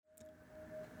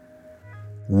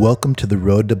Welcome to the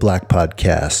Road to Black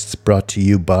podcast, brought to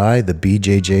you by the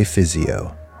BJJ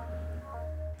Physio.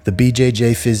 The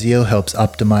BJJ Physio helps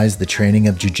optimize the training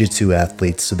of jiu-jitsu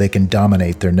athletes so they can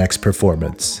dominate their next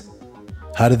performance.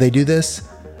 How do they do this?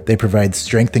 They provide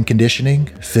strength and conditioning,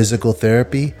 physical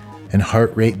therapy, and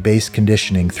heart rate-based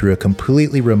conditioning through a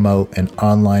completely remote and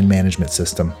online management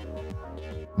system,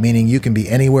 meaning you can be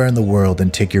anywhere in the world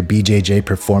and take your BJJ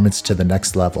performance to the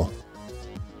next level.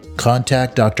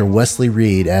 Contact Dr. Wesley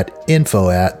Reed at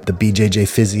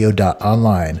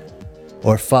info@thebjjphysio.online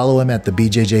or follow him at the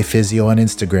BJJ Physio on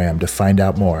Instagram to find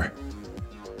out more.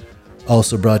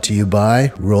 Also brought to you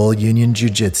by Roll Union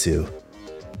Jiu-Jitsu.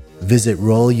 Visit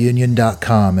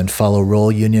rollunion.com and follow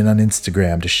Roll Union on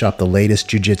Instagram to shop the latest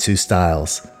jiu-jitsu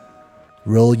styles.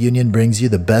 Roll Union brings you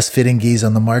the best fitting gis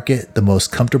on the market, the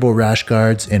most comfortable rash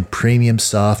guards, and premium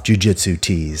soft jiu-jitsu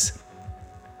tees.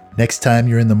 Next time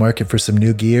you're in the market for some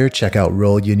new gear, check out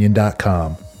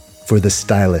rollunion.com for the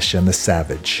stylish and the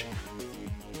savage.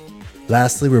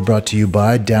 Lastly, we're brought to you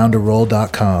by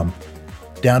downtoroll.com.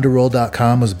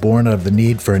 Downtoroll.com was born out of the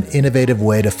need for an innovative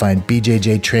way to find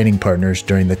BJJ training partners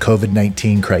during the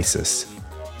COVID-19 crisis.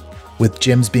 With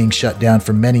gyms being shut down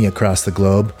for many across the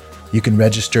globe, you can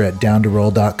register at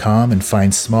downtoroll.com and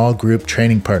find small group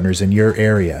training partners in your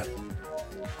area.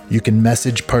 You can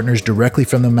message partners directly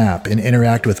from the map and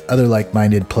interact with other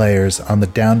like-minded players on the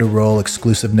Down to Roll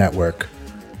exclusive network.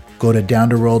 Go to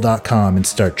downtoroll.com and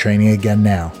start training again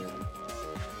now.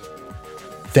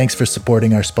 Thanks for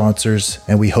supporting our sponsors,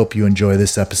 and we hope you enjoy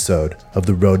this episode of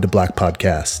the Road to Black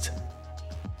podcast.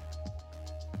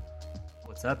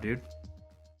 What's up, dude?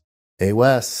 Hey,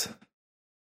 Wes.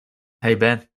 Hey,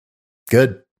 Ben.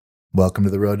 Good. Welcome to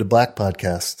the Road to Black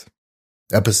podcast.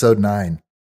 Episode 9.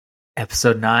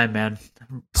 Episode 9, man.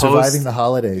 Surviving the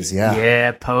holidays, yeah.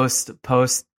 Yeah, post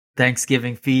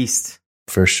Thanksgiving feast.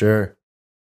 For sure.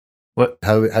 What?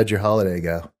 How'd your holiday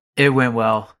go? It went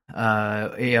well.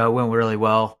 It went really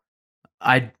well.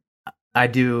 I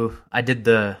did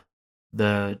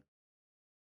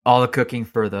all the cooking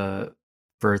for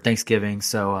Thanksgiving.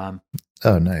 So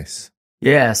oh, nice.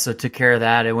 Yeah, so took care of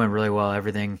that. It went really well.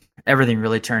 Everything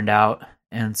really turned out.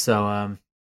 And so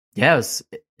yeah,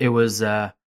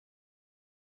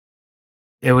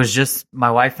 it was just my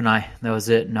wife and I. That was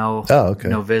it. No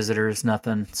visitors,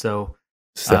 nothing. So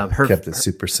kept it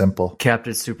super simple. Kept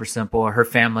it super simple. Her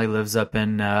family lives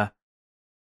about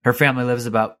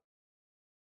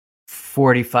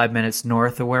 45 minutes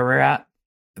north of where we're at.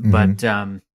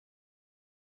 Mm-hmm.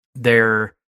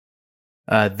 But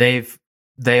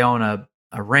they own a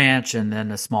ranch and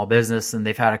then a small business, and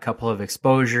they've had a couple of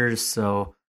exposures.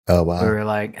 So we were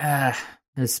like,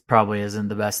 this probably isn't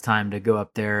the best time to go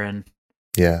up there and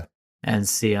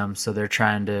see them. So they're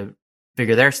trying to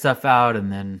figure their stuff out,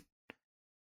 and then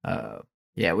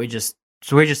we just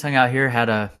hung out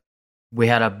here. We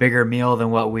had a bigger meal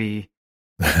than what we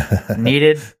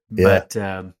needed, but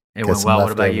it went well.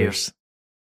 What about you?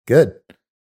 Good.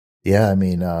 Yeah, I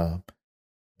mean,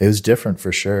 it was different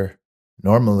for sure.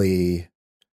 Normally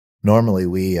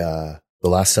we the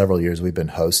last several years we've been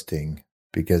hosting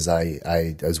because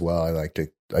I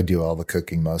do all the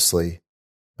cooking mostly.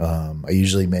 I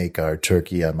usually make our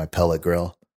turkey on my pellet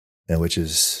grill, which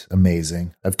is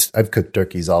amazing. I've cooked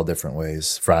turkeys all different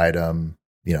ways, fried them,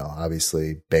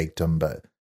 obviously baked them, but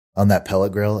on that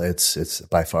pellet grill, it's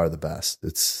by far the best.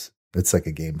 It's like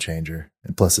a game changer,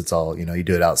 and plus it's all you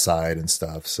do it outside and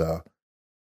stuff. So,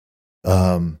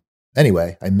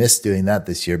 anyway, I missed doing that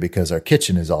this year because our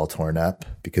kitchen is all torn up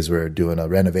because we're doing a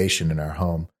renovation in our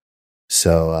home.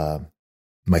 So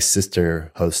my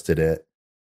sister hosted it.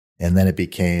 And then it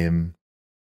became,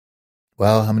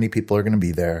 well, how many people are going to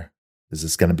be there? Is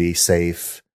this going to be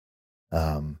safe?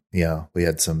 We had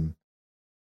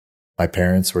my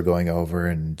parents were going over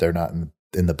and they're not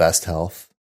in the best health.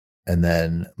 And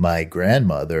then my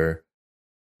grandmother,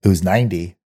 who's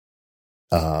 90,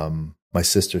 my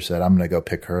sister said, I'm going to go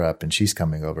pick her up and she's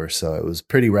coming over. So it was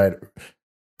pretty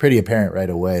apparent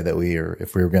right away that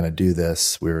if we were going to do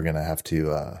this, we were going to have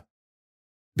to,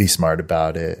 be smart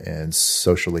about it and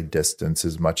socially distance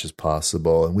as much as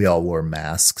possible. And we all wore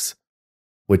masks,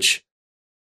 which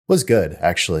was good.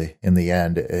 Actually, in the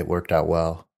end, it worked out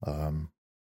well.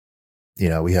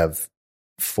 We have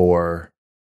 4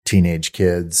 teenage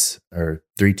kids, or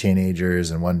 3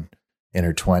 teenagers and one in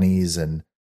her 20s, and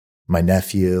my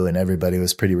nephew, and everybody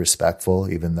was pretty respectful,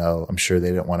 even though I'm sure they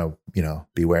didn't want to,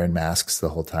 be wearing masks the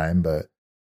whole time, but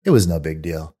it was no big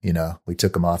deal. We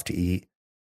took them off to eat.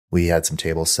 We had some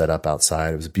tables set up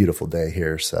outside. It was a beautiful day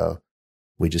here. So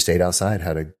we just ate outside,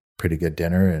 had a pretty good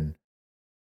dinner, and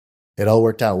it all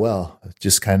worked out well.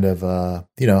 Just kind of,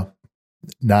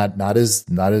 not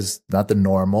the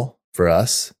normal for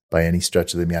us by any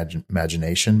stretch of the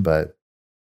imagination, but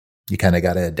you kind of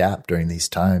got to adapt during these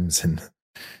times. And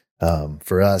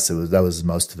for us, that was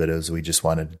most of it. Is we just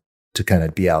wanted to kind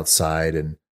of be outside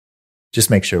and just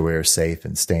make sure we were safe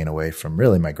and staying away from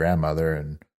really my grandmother.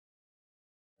 And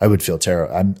I would feel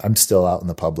terrible. I'm still out in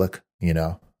the public, you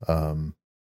know.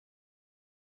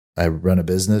 I run a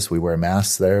business. We wear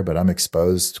masks there, but I'm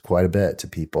exposed quite a bit to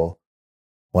people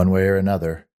one way or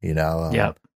another, you know.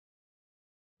 Yep.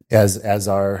 As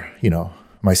our, you know,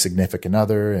 my significant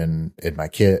other and my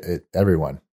kid,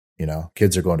 everyone, you know,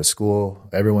 kids are going to school,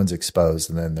 everyone's exposed.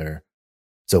 And then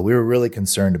so we were really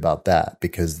concerned about that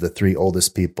because the three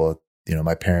oldest people, you know,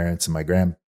 my parents and my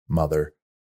grandmother,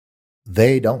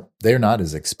 they're not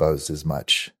as exposed as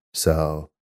much. So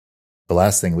the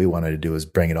last thing we wanted to do was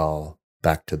bring it all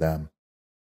back to them.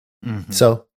 Mm-hmm.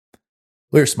 So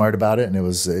we were smart about it and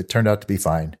it turned out to be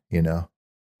fine, you know.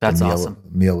 That's awesome.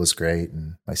 Meal was great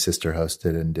and my sister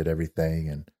hosted and did everything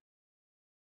and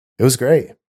it was great.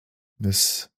 It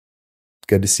was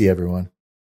good to see everyone.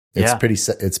 It's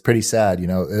pretty sad, you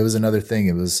know. It was another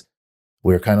thing.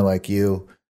 We were kind of like you.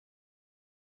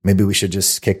 Maybe we should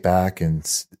just kick back and,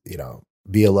 you know,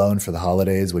 be alone for the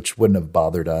holidays, which wouldn't have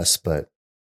bothered us. But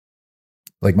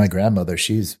like my grandmother,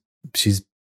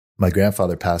 my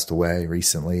grandfather passed away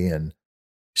recently and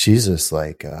she's just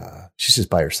like, she's just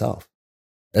by herself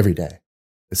every day.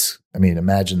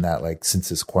 Imagine that, like since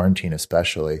this quarantine,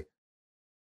 especially,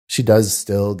 she does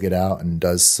still get out and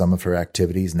does some of her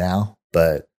activities now,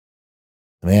 but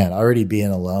man, already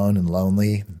being alone and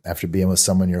lonely after being with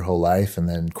someone your whole life and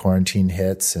then quarantine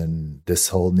hits and this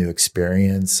whole new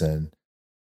experience and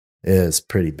it is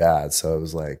pretty bad. So I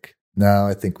was like, no,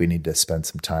 I think we need to spend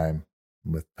some time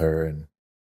with her. And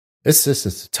it's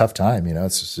a tough time, you know,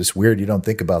 it's just weird. You don't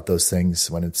think about those things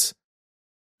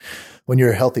when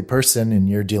you're a healthy person and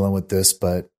you're dealing with this,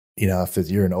 but you know, if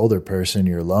you're an older person,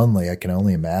 you're lonely, I can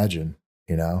only imagine,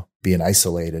 you know, being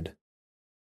isolated.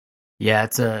 Yeah,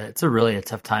 it's a really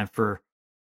tough time for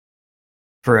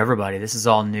everybody. This is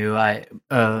all new. A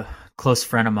close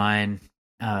friend of mine,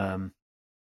 so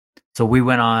we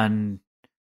went into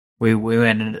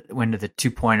the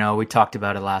 2.0. We talked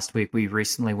about it last week. We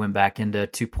recently went back into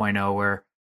 2.0 where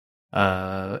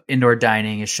indoor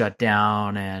dining is shut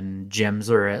down and gyms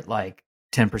are at like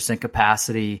 10%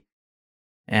 capacity.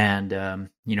 And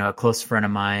you know, a close friend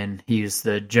of mine, he's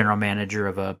the general manager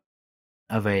of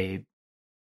a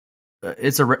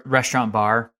it's a restaurant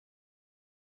bar,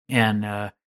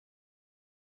 and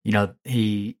you know,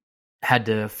 he had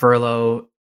to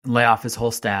lay off his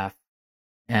whole staff,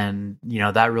 and you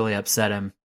know, that really upset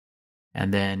him.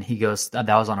 And then he goes, that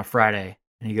was on a Friday,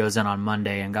 and he goes in on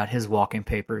Monday and got his walking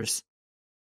papers.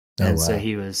 And wow. So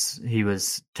he was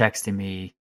texting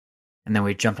me, and then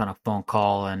we jumped on a phone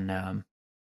call, and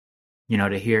you know,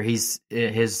 to hear he's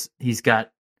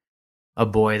got a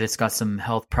boy that's got some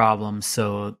health problems.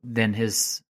 So then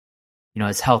his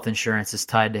health insurance is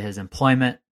tied to his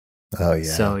employment. Oh yeah.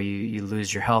 So you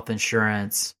lose your health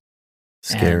insurance.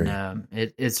 Scary. And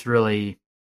it's really,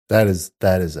 that is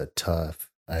a tough,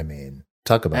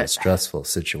 talk about a stressful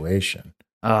situation.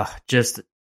 Just to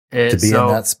be in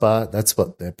that spot. That's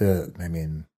what, that's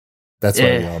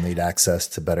why we all need access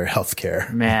to better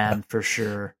healthcare. Man, for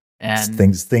sure. And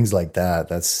things like that.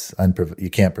 That's you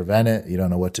can't prevent it. You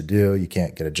don't know what to do. You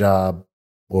can't get a job,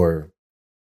 or,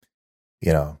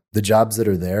 you know, the jobs that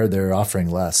are there, they're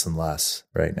offering less and less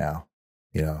right now.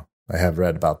 You know, I have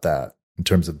read about that in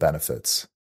terms of benefits.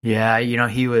 Yeah. You know,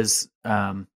 he was,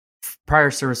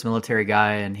 prior service military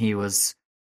guy, and he was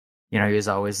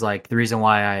always like, the reason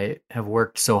why I have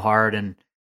worked so hard and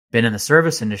been in the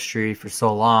service industry for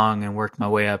so long and worked my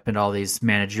way up into all these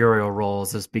managerial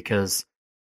roles is because,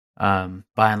 by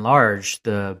and large,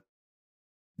 the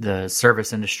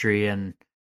service industry and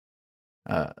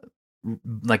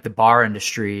like the bar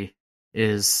industry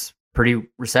is pretty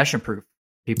recession proof.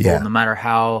 People, no matter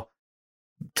how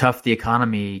tough the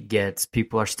economy gets,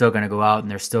 people are still going to go out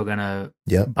and they're still going to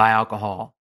buy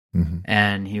alcohol. Mm-hmm.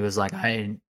 And he was like,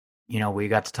 we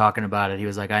got to talking about it. He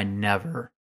was like, I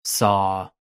never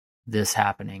saw this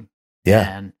happening. Yeah.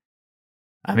 And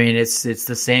it's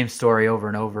the same story over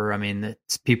and over.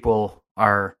 People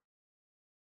are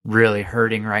really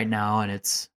hurting right now, and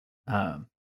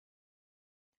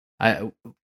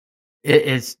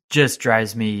it just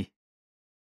drives me.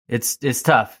 It's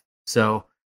tough. So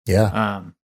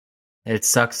it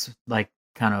sucks, like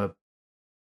kind of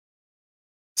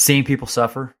seeing people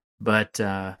suffer, but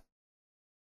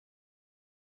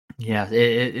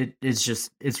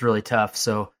it's really tough.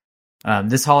 So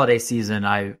this holiday season,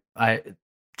 I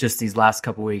just these last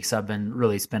couple of weeks, I've been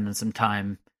really spending some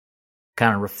time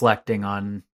kind of reflecting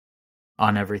on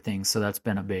everything. So that's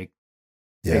been a big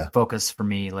focus for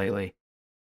me lately.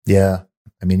 Yeah.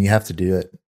 I mean, you have to do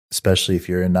it, especially if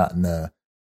you're not in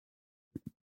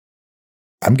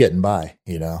I'm getting by,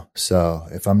 So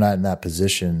if I'm not in that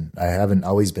position, I haven't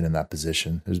always been in that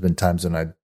position. There's been times when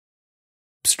I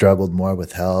struggled more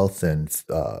with health and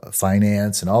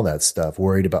finance and all that stuff,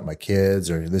 worried about my kids,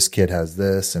 or this kid has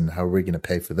this and how are we going to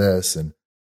pay for this? And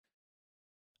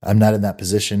I'm not in that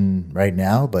position right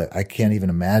now, but I can't even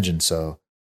imagine. So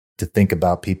to think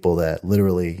about people that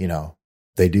literally,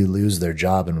 they do lose their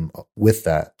job, and with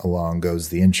that along goes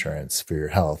the insurance for your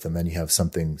health. And then you have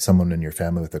someone in your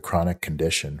family with a chronic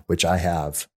condition, which I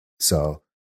have. So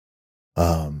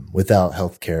without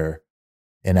healthcare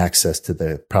and access to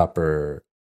the proper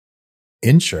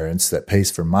insurance that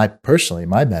pays for my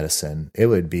medicine, it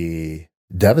would be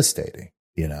devastating,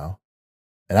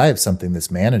 and I have something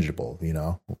that's manageable,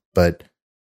 but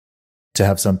to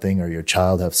have something, or your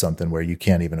child have something where you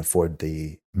can't even afford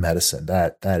the medicine,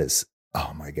 that is,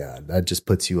 oh my God, that just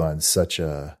puts you on such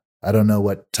I don't know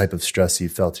what type of stress you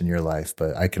felt in your life,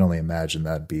 but I can only imagine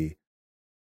that'd be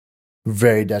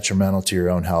very detrimental to your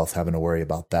own health, having to worry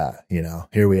about that.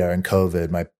 Here we are in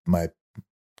COVID,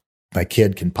 my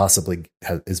kid can possibly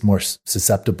is more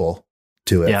susceptible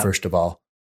to it, first of all.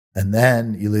 And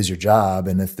then you lose your job.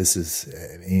 And if this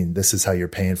is how you're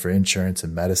paying for insurance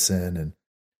and medicine, and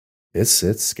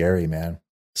it's scary, man.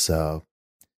 So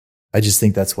I just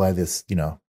think that's why this,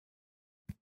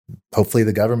 hopefully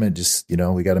the government just,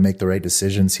 we got to make the right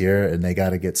decisions here, and they got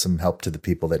to get some help to the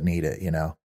people that need it.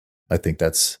 I think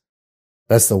that's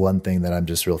the one thing that I'm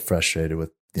just real frustrated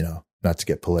with, not to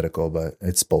get political, but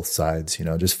it's both sides,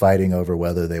 just fighting over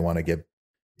whether they want to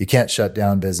you can't shut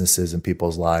down businesses and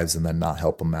people's lives and then not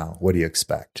help them out. What do you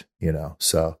expect?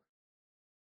 So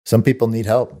some people need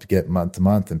help to get month to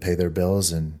month and pay their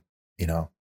bills. And,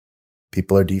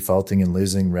 people are defaulting and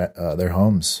losing their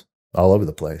homes all over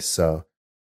the place. So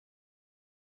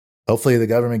hopefully the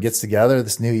government gets together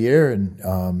this new year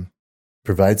and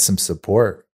provides some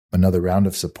support, another round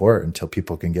of support until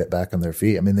people can get back on their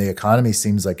feet. I mean, the economy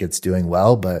seems like it's doing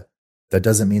well, but that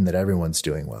doesn't mean that everyone's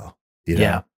doing well.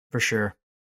 Yeah, for sure.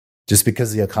 Just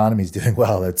because the economy is doing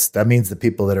well, that means the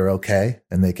people that are okay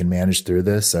and they can manage through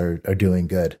this are doing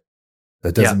good.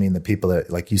 That doesn't mean the people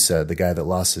that, like you said, the guy that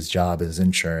lost his job, his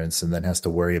insurance, and then has to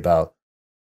worry about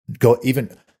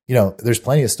there's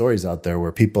plenty of stories out there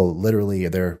where people literally,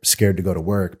 they're scared to go to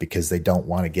work because they don't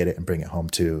want to get it and bring it home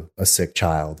to a sick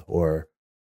child or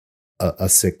a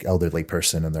sick elderly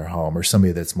person in their home, or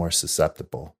somebody that's more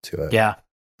susceptible to it. Yeah,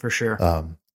 for sure.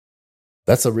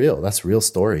 That's real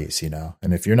stories,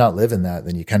 and if you're not living that,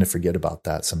 then you kind of forget about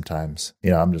that sometimes.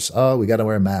 I'm just, we got to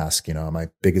wear a mask. My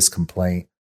biggest complaint,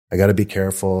 I got to be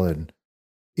careful. And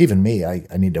even me, I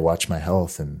need to watch my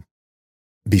health and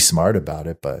be smart about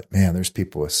it. But man, there's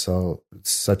people with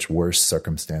such worse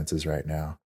circumstances right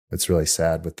now. It's really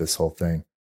sad with this whole thing.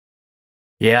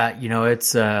 Yeah. It's,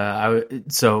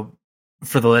 so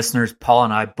for the listeners, Paul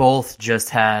and I both just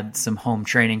had some home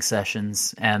training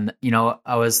sessions, and,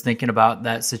 I was thinking about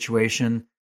that situation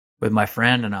with my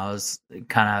friend, and I was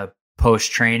kind of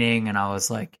post training, and I was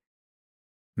like,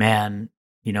 man,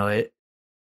 it,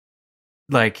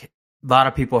 like, a lot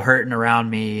of people hurting around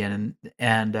me, and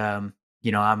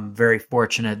I'm very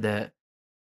fortunate that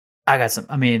I got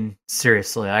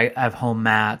seriously, I have home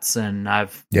mats, and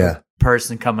I've a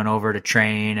person coming over to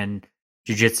train, and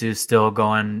jiu-jitsu is still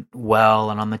going well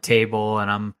and on the table,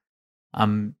 and I'm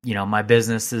my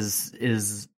business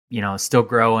is still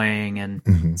growing, and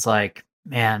it's like,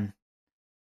 man,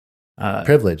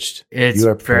 privileged. You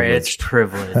are privileged. It's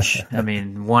privilege.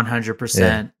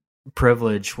 100%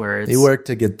 privilege, where it's, you work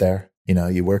to get there.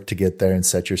 You work to get there and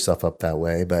set yourself up that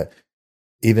way. But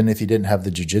even if you didn't have the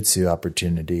jiu-jitsu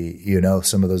opportunity,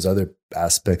 some of those other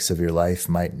aspects of your life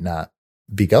might not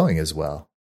be going as well.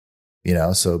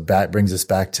 So that brings us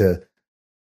back to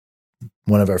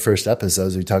one of our first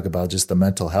episodes. We talk about just the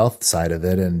mental health side of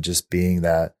it, and just being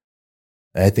that.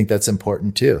 I think that's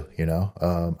important too.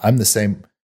 I'm the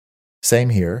same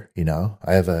here.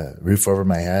 I have a roof over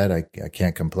my head. I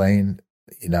can't complain.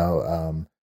 You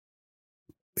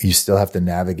still have to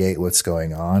navigate what's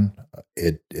going on.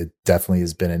 It definitely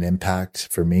has been an impact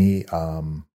for me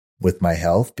with my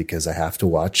health, because I have to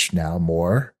watch now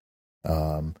more.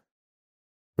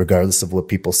 Regardless of what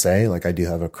people say, like, I do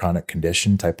have a chronic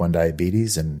condition, type 1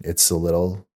 diabetes, and it's a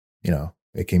little,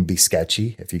 it can be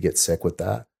sketchy if you get sick with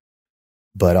that.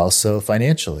 But also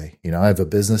financially, I have a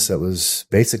business that was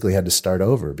basically had to start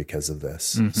over because of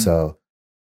this. Mm-hmm. So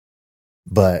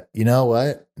But you know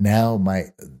what? Now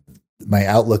my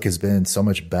outlook has been so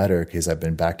much better because I've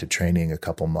been back to training a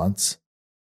couple months.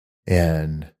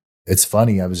 And it's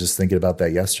funny, I was just thinking about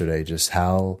that yesterday, just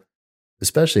how,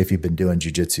 especially if you've been doing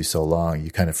jujitsu so long,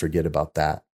 you kind of forget about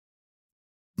that.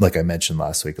 Like I mentioned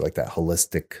last week, like that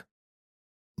holistic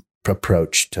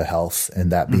approach to health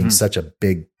and that being such a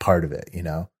big part of it, you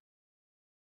know?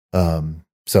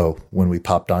 So when we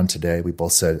popped on today, we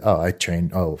both said, "Oh, I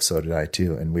trained. Oh, so did I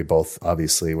too." And we both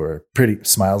obviously were pretty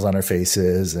smiles on our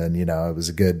faces, and you know, it was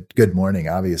a good morning,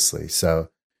 obviously. So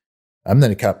I'm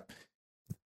going to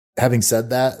having said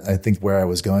that, I think where I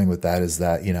was going with that is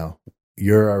that, you know,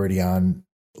 you're already on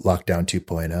lockdown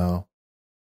 2.0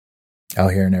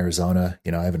 out here in Arizona.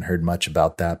 You know, I haven't heard much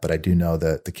about that, but I do know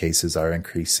that the cases are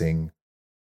increasing.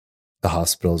 The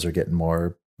hospitals are getting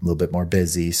a little bit more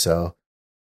busy. So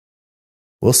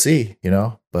we'll see, you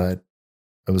know, but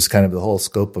it was kind of the whole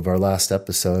scope of our last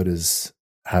episode is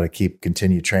how to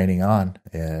continue training on.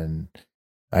 And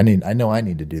I know I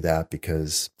need to do that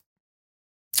because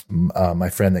my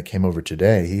friend that came over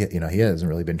today, he hasn't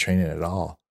really been training at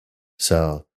all.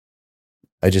 So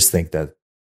I just think that,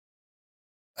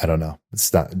 I don't know,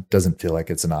 it doesn't feel like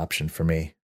it's an option for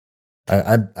me.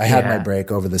 I had my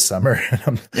break over the summer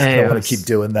and I don't want to keep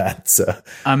doing that. So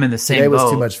I'm in the same boat. Today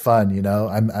was too much fun. You know,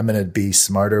 I'm going to be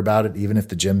smarter about it. Even if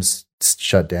the gym's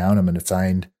shut down, I'm going to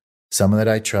find someone that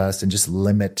I trust and just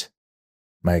limit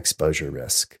my exposure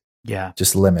risk. Yeah.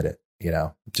 Just limit it, you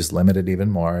know, just limit it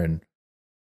even more and,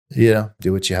 you know,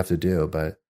 do what you have to do.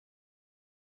 But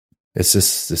it's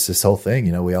just this whole thing,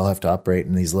 you know, we all have to operate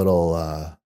in these little,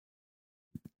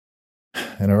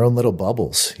 in our own little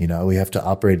bubbles. You know, we have to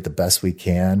operate the best we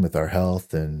can with our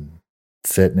health and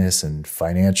fitness and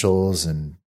financials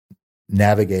and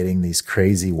navigating these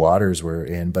crazy waters we're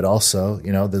in. But also,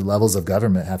 you know, the levels of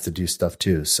government have to do stuff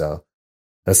too. So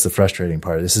that's the frustrating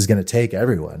part. This is going to take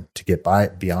everyone to get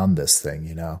beyond this thing.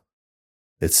 You know,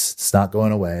 it's not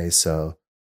going away. So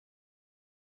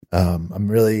I'm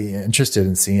really interested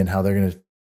in seeing how they're going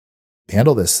to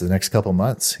handle this the next couple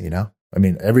months. You know, I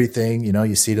mean, everything, you know,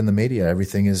 you see it in the media,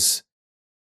 everything is,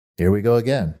 here we go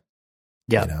again.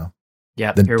 Yeah. You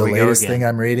know, the latest thing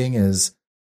I'm reading is,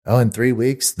 in 3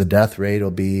 weeks, the death rate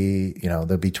will be, you know,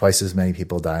 there'll be twice as many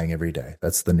people dying every day.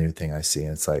 That's the new thing I see.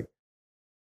 And it's like,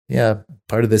 yeah,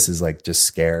 part of this is like just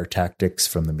scare tactics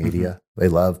from the media. They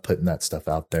love putting that stuff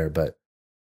out there. But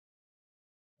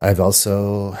I've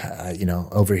also, you know,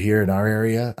 over here in our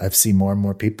area, I've seen more and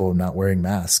more people not wearing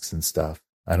masks and stuff.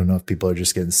 I don't know if people are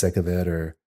just getting sick of it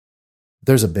or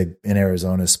there's in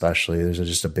Arizona especially, there's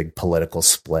just a big political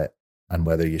split on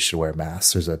whether you should wear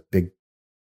masks. There's a big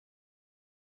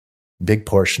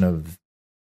portion of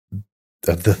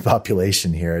the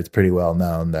population here. It's pretty well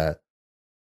known that,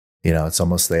 you know, it's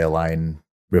almost they align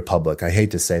Republic. I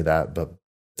hate to say that, but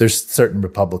there's certain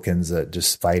Republicans that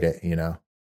just fight it, you know.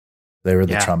 They were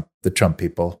the Trump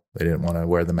people. They didn't want to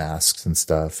wear the masks and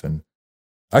stuff. And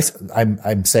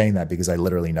I'm saying that because I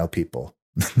literally know people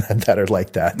that are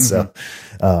like that. So,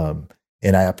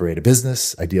 and I operate a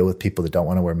business. I deal with people that don't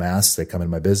want to wear masks. They come in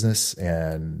my business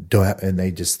and they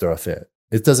just throw a fit.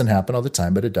 It doesn't happen all the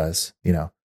time, but it does, you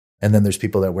know. And then there's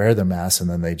people that wear their masks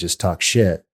and then they just talk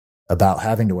shit about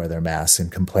having to wear their masks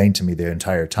and complain to me the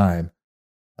entire time.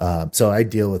 So I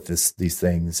deal with these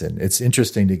things, and it's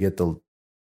interesting to get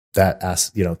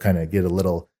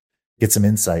get some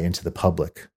insight into the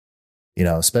public, you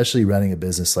know, especially running a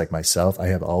business like myself. I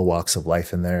have all walks of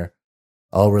life in there,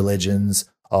 all religions,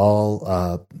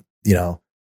 all, you know,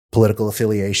 political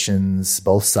affiliations,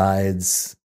 both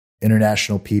sides,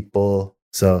 international people.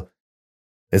 So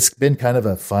it's been kind of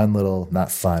a fun little,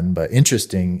 not fun, but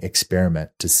interesting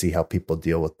experiment to see how people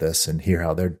deal with this and hear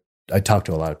how I talk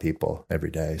to a lot of people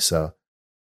every day. So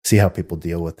see how people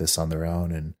deal with this on their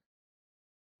own. And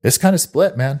it's kind of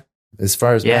split, man, as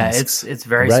far as masks. It's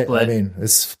very split. I mean,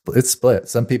 it's split.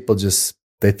 Some people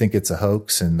they think it's a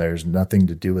hoax and there's nothing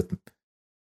to do with,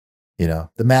 you know,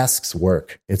 the masks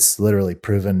work. It's literally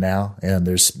proven now. And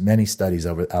there's many studies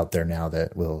out there now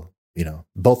that will, you know,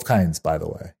 both kinds, by the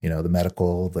way, you know, the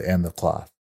medical and the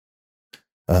cloth.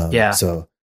 So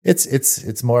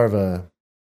it's more of a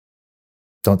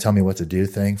don't tell me what to do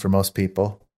thing for most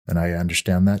people. And I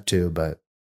understand that too, but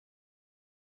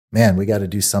man, we got to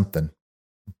do something.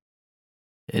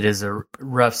 It is a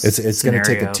rough It's going to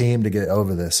take a team to get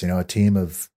over this, you know, a team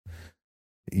of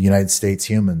United States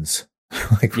humans.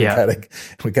 Like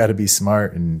we got to be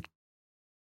smart and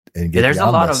get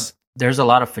beyond this. There's a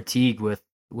lot of fatigue with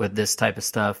this type of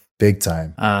stuff. Big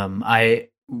time.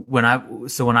 When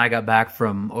I got back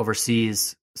from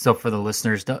overseas, so for the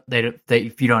listeners,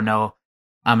 if you don't know,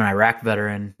 I'm an Iraq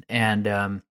veteran,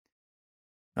 and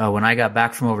when I got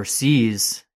back from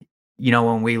overseas,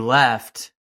 when we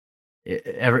left,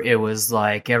 it was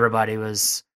like everybody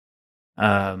was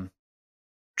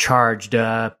charged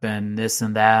up and this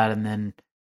and that, and then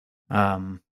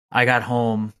I got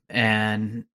home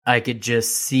and I could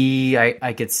just see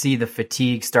I could see the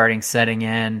fatigue setting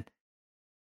in,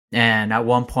 and at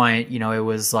one point, it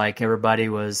was like everybody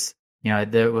was,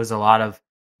 there was a lot of,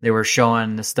 they were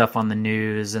showing the stuff on the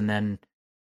news, and then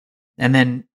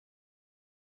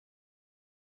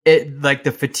it, like,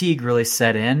 the fatigue really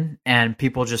set in, and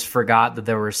people just forgot that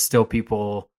there were still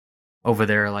people over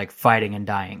there, like, fighting and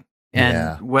dying.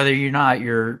 And whether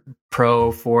you're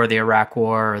pro for the Iraq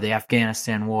War or the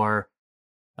Afghanistan War,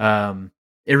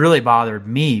 it really bothered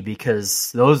me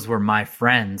because those were my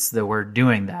friends that were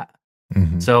doing that.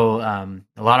 Mm-hmm. So a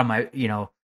lot of my,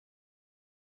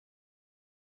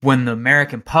 when the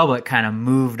American public kind of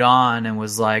moved on and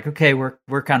was like, okay,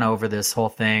 we're kind of over this whole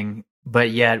thing,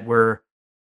 but yet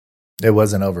it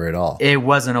wasn't over at all. It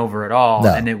wasn't over at all.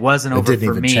 No, and it wasn't over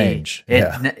for me. Change.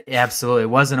 Absolutely. It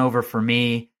wasn't over for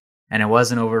me, and it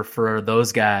wasn't over for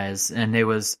those guys. And it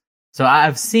was, so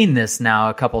I've seen this now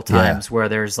a couple times where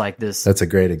there's like this. That's a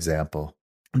great example.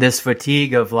 This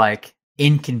fatigue of like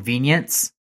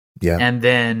inconvenience. Yeah. And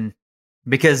then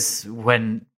because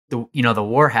when the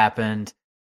war happened,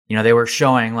 they were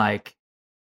showing like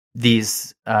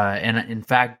these, and in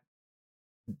fact,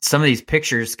 some of these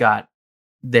pictures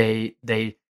they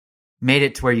made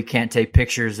it to where you can't take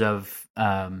pictures of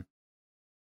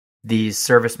these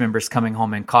service members coming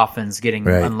home in coffins getting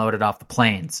unloaded off the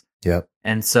planes. Yep.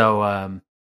 And so,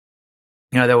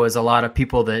 there was a lot of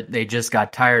people that they just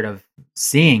got tired of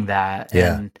seeing that.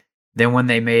 Yeah. And then when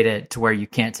they made it to where you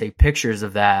can't take pictures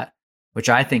of that, which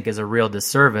I think is a real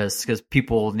disservice because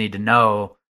people need to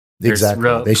know there's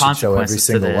real they should show every consequences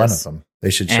single to one this. of them. They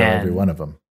should show every one of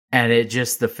them. And it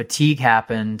just, the fatigue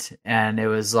happened, and it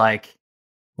was like,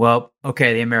 well,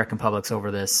 okay, the American public's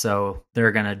over this, so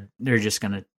they're just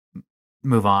gonna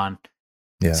move on.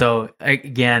 Yeah. So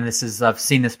again, I've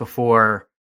seen this before,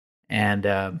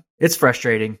 and it's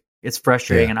frustrating. It's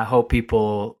frustrating, and I hope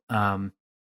people,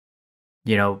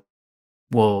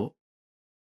 will.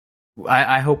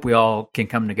 I hope we all can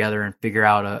come together and figure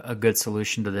out a good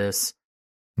solution to this.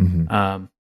 Mm-hmm.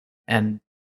 And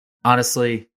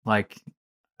honestly, like,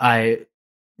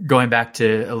 going back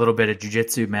to a little bit of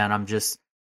jiu-jitsu, man, I'm just,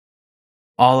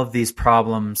 all of these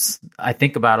problems, I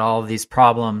think about all of these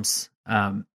problems,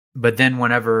 but then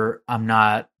whenever I'm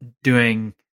not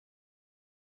doing,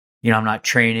 I'm not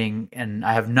training and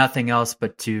I have nothing else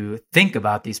but to think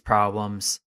about these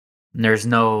problems, and there's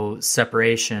no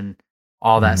separation,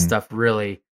 all that stuff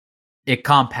really, it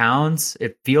compounds.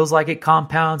 It feels like it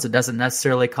compounds. It doesn't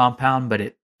necessarily compound, but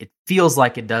it feels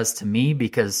like it does to me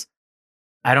because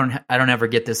I don't ever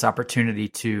get this opportunity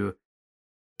to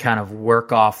kind of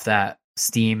work off that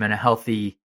steam in a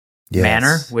healthy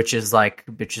manner, which is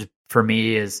for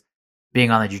me is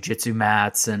being on the jiu-jitsu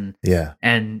mats and get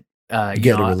a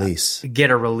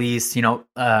release.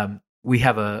 We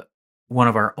have one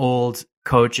of our old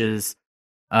coaches.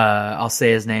 I'll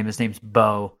say his name's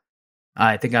Bo.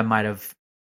 I think I might have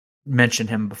mentioned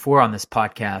him before on this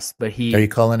podcast, but Are you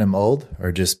calling him old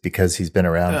or just because he's been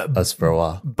around us for a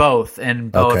while? Both. And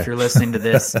Bo, if you're listening to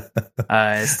this,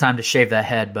 it's time to shave that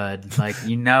head, bud. Like,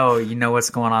 you know what's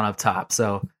going on up top.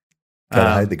 So gotta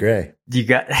hide the gray. You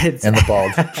got and the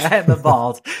bald. And the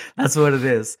bald. That's what it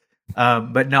is.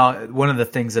 But no, one of the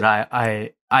things that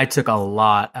I took a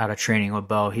lot out of training with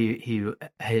Bo,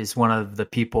 he's one of the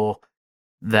people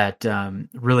that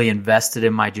really invested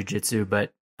in my jiu-jitsu,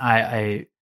 but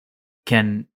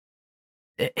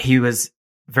he was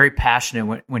very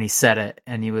passionate when he said it,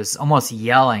 and he was almost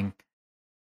yelling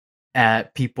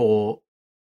at people,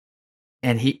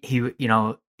 and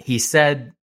he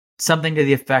said something to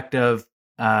the effect of,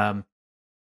 when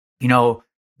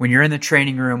you're in the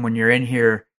training room, when you're in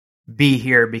here, be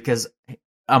here, because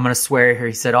I'm going to swear here,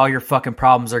 he said, all your fucking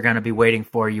problems are going to be waiting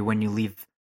for you when you leave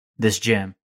this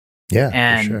gym. Yeah,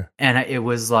 and for sure. And it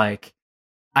was like,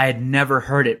 I had never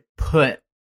heard it put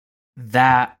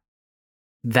that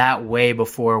way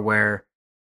before, where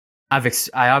I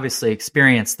obviously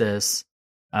experienced this.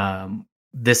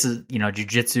 This is,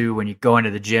 jiu-jitsu, when you go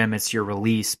into the gym, it's your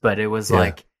release, but it was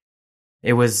like,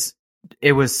 it was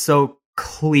so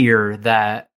clear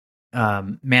that,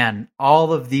 man,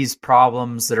 all of these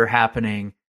problems that are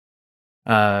happening,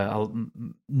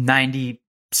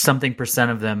 90-something%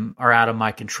 of them are out of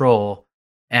my control,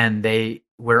 and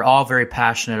we're all very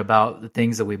passionate about the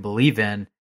things that we believe in,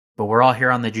 but we're all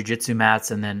here on the jiu-jitsu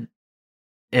mats, and then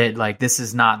this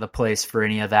is not the place for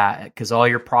any of that, because all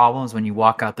your problems when you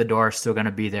walk out the door are still going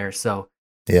to be there. So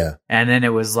yeah. And then it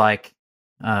was like,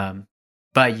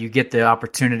 but you get the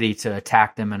opportunity to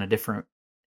attack them in a different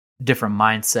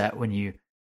mindset when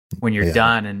you're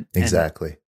done. And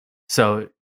exactly. So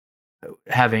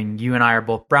having you and I are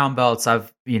both brown belts,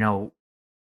 I've,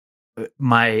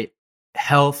 my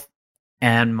health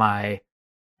and my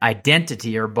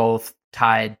identity are both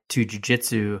tied to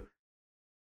jiu-jitsu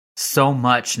so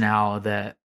much now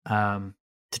that,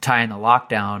 to tie in the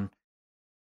lockdown,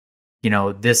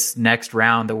 this next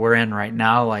round that we're in right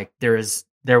now, like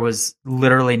there was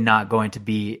literally not going to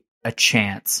be a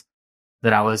chance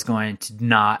that I was going to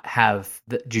not have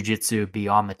the jiu-jitsu be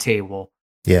on the table.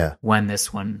 Yeah. When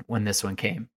this one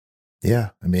came. Yeah.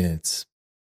 I mean, it's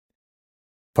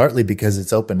partly because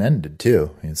it's open-ended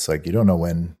too. It's like, you don't know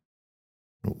when,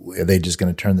 are they just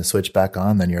going to turn the switch back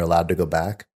on? Then you're allowed to go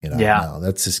back. No,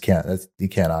 that's just you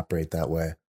can't operate that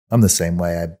way. I'm the same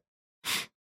way.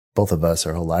 Both of us,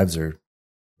 our whole lives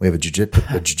we have a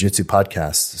jiu-jitsu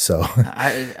podcast. So,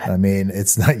 I mean,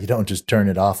 it's not, you don't just turn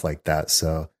it off like that.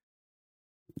 So,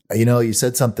 you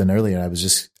said something earlier.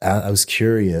 I was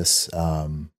curious,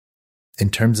 in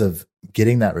terms of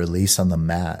getting that release on the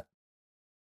mat.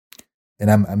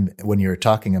 And when you were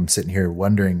talking, I'm sitting here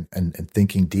wondering and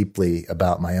thinking deeply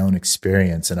about my own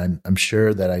experience. And I'm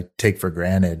sure that I take for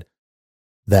granted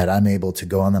that I'm able to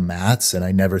go on the mats and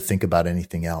I never think about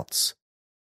anything else.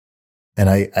 And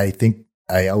I think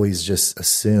I always just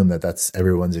assume that that's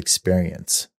everyone's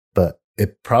experience, but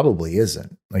it probably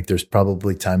isn't. Like there's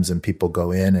probably times when people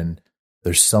go in and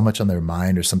there's so much on their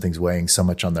mind or something's weighing so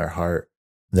much on their heart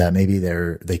that maybe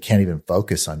they can't even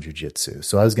focus on jiu-jitsu.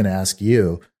 So I was going to ask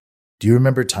you, do you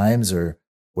remember times where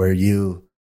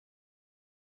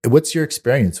what's your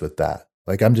experience with that?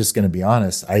 Like, I'm just going to be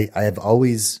honest. I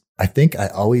think I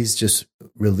always just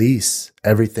release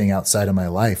everything outside of my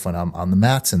life when I'm on the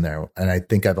mats in there. And I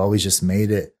think I've always just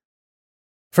made it,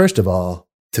 first of all,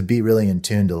 to be really in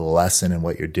tune to the lesson and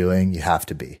what you're doing, you have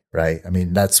to be, right? I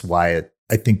mean, I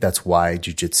think that's why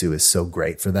jiu-jitsu is so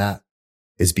great for that,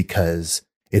 is because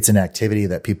it's an activity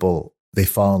that people, they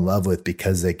fall in love with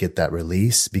because they get that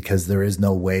release, because there is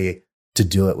no way to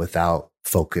do it without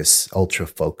focus, ultra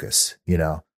focus.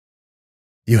 You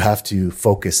have to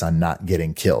focus on not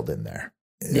getting killed in there.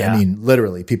 Yeah. I mean,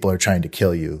 literally people are trying to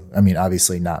kill you. I mean,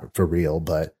 obviously not for real,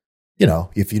 but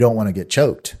if you don't want to get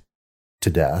choked to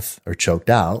death or choked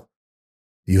out,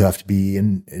 you have to be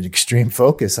in extreme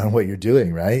focus on what you're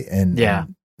doing. Right. And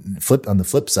on the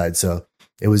flip side. So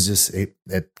it was just, it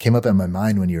came up in my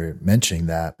mind when you were mentioning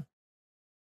that.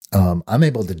 I'm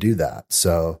able to do that.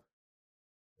 So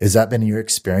has that been your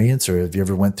experience, or have you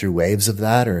ever went through waves of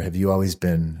that? Or have you always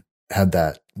had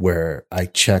that where I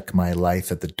check my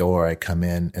life at the door, I come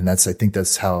in, and I think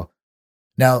that's how.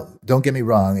 Now, don't get me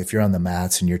wrong. If you're on the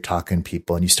mats and you're talking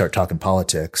people and you start talking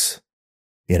politics,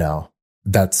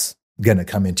 that's going to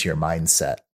come into your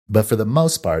mindset. But for the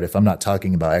most part, if I'm not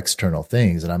talking about external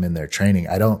things and I'm in there training,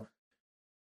 I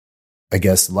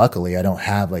guess luckily I don't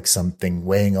have like something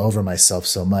weighing over myself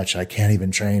so much I can't even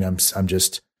train.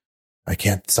 I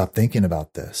can't stop thinking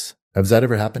about this. Has that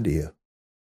ever happened to you?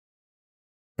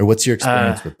 Or what's your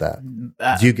experience with that?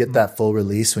 Do you get that full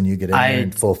release when you get in there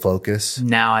in full focus?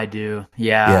 Now I do.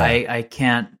 Yeah. I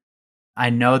can't. I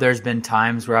know there's been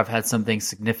times where I've had something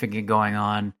significant going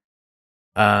on.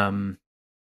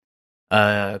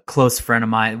 A close friend of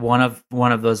mine, one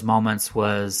of those moments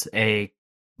was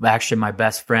actually my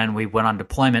best friend. We went on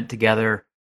deployment together.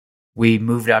 We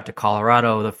moved out to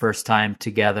Colorado the first time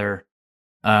together.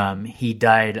 He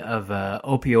died of a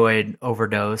opioid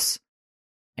overdose.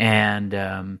 And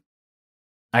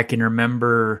I can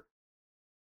remember,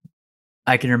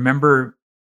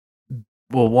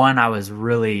 well, one, I was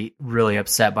really, really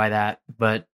upset by that,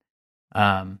 but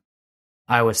I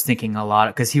was thinking a lot,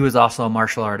 because he was also a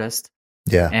martial artist.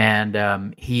 Yeah.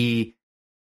 And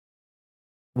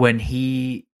when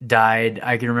he died,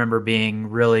 I can remember being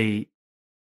really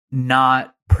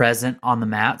not present on the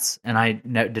mats, and I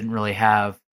didn't really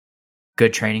have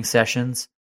good training sessions.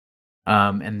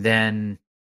 And then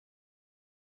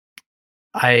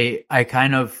I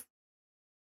kind of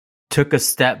took a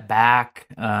step back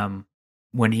after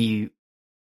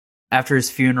his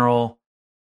funeral,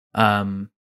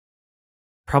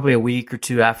 probably a week or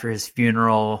two after his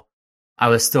funeral, I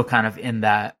was still kind of in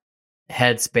that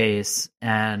headspace,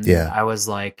 and I was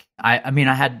like,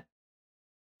 I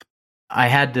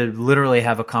had to literally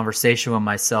have a conversation with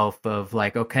myself of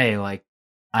like, okay, like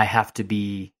I have to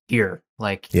be here.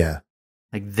 Like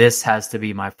this has to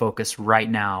be my focus right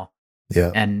now.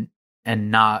 Yeah. And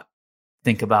not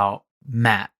think about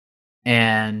Matt.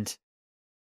 And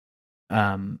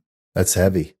that's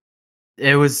heavy.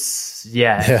 It was,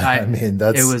 yeah. I mean,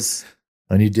 it was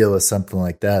when you deal with something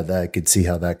like that, I could see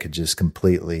how that could just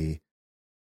completely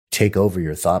take over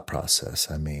your thought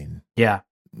process. I mean, yeah.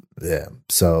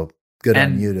 So good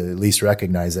on you to at least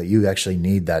recognize that you actually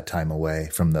need that time away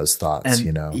from those thoughts,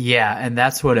 Yeah. And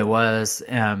that's what it was.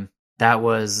 That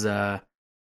was a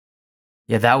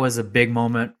big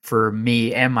moment for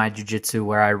me and my jiu-jitsu,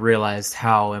 where I realized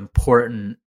how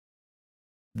important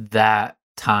that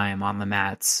time on the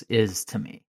mats is to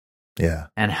me. Yeah.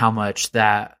 And how much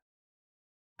that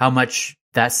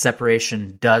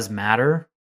separation does matter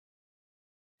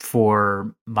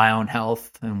for my own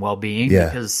health and well-being. Yeah.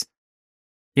 Because,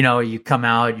 you come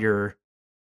out, you're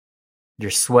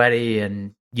sweaty,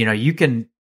 and, you can,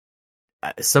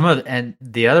 and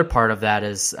the other part of that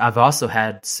is I've also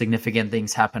had significant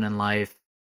things happen in life,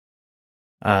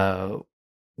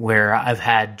 where I've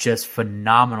had just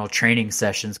phenomenal training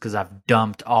sessions because I've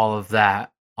dumped all of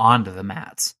that onto the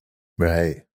mats.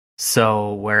 Right.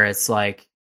 So where it's like,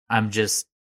 I'm just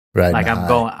right, like, I'm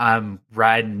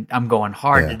going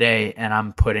hard today, and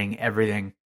I'm putting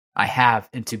everything I have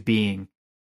into being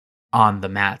on the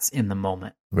mats in the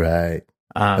moment. Right.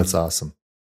 That's awesome.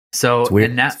 So it's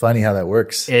weird. It's funny how that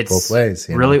works both ways.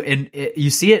 And you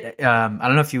see it. I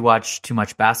don't know if you watch too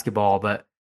much basketball, but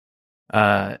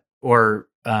I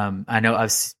know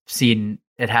I've seen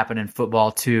it happen in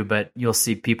football too. But you'll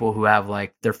see people who have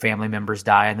like their family members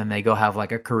die, and then they go have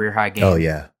like a career high game. Oh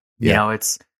yeah,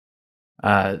 it's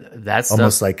that's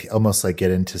almost like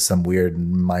get into some weird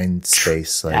mind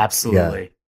space. Like, absolutely. Yeah.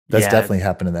 That's definitely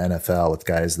happened in the NFL with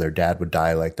guys. Their dad would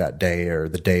die like that day or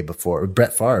the day before.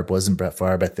 Brett Favre,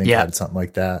 I think, had something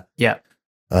like that. Yeah.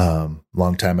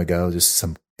 Long time ago, just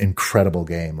some incredible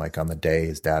game, like on the day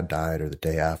his dad died or the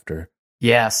day after.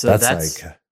 Yeah. So that's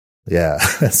like,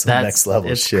 that's the next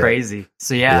level it's shit. Crazy.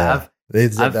 So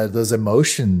those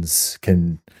emotions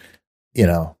can,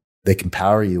 they can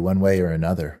power you one way or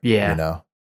another. Yeah.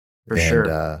 For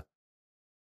sure.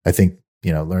 I think,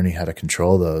 learning how to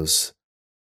control those,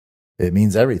 it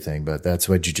means everything, but that's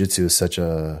why jiu-jitsu is such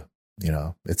a,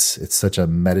 it's such a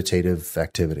meditative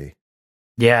activity.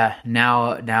 Yeah.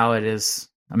 Now it is.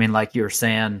 I mean, like you were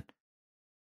saying,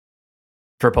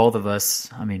 for both of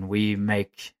us, I mean,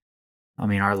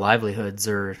 our livelihoods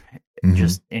are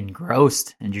just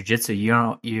engrossed in jiu-jitsu.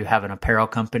 You have an apparel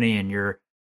company, and your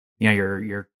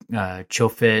Chill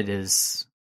Fit is,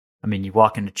 you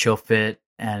walk into Chill Fit,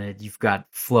 and you've got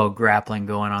flow grappling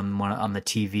going on the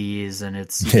TVs, and you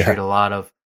treat a lot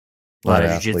of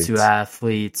jiu-jitsu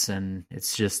athletes, and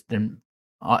it's just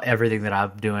everything that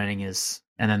I'm doing is,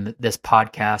 and then this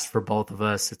podcast for both of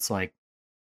us, it's like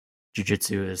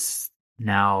jiu-jitsu is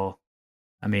now,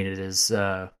 it is.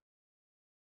 It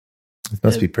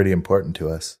must be pretty important to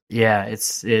us. Yeah,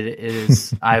 it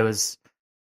is. I was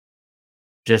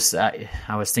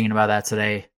thinking about that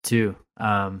today too.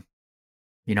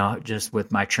 Just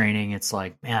with my training, it's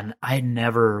like, man, I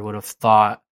never would have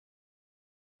thought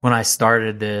when I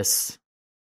started this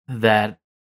that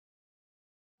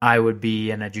I would be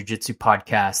in a jiu-jitsu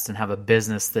podcast and have a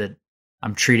business that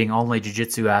I'm treating only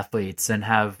jiu-jitsu athletes, and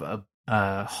have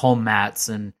home mats,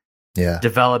 and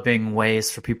developing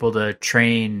ways for people to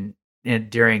train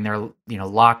during their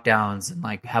lockdowns, and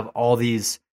like have all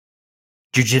these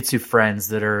jiu-jitsu friends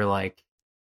that are like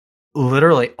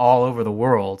literally all over the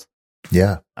world.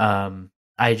 Yeah. And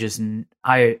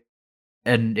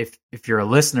if you're a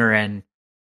listener and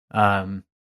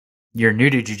you're new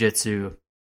to jiu-jitsu,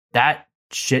 that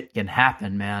shit can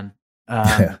happen, man.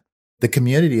 The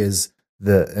community is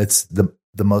the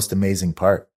most amazing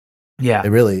part. Yeah. It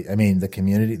really,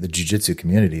 the jiu-jitsu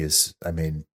community is,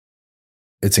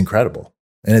 it's incredible.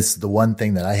 And it's the one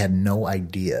thing that I had no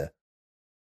idea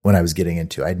when I was getting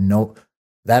into.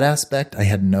 That aspect, I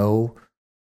had no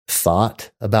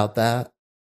thought about that.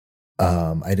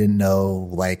 I didn't know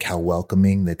like how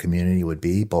welcoming the community would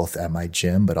be, both at my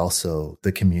gym, but also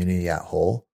the community at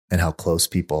whole, and how close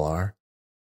people are,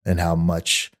 and how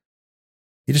much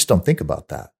you just don't think about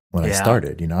that when I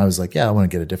started. I was like, I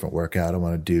want to get a different workout. I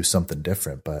want to do something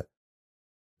different, but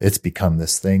it's become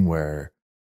this thing where,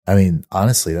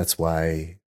 honestly, that's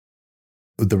why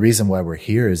the reason why we're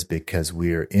here is because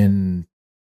we're in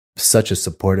such a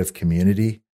supportive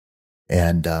community.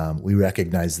 And we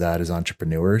recognize that as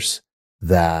entrepreneurs,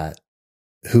 that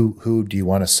who do you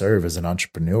want to serve as an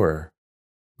entrepreneur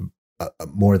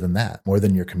more than that, more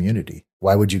than your community?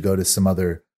 Why would you go to some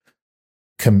other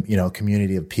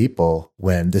community of people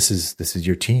when this is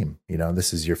your team?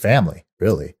 This is your family,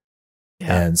 really.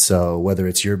 Yeah. And so whether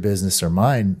it's your business or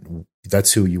mine,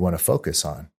 that's who you want to focus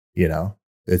on.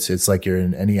 It's like you're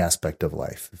in any aspect of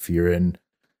life. If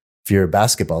you're a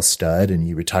basketball stud and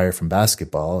you retire from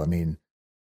basketball, I mean,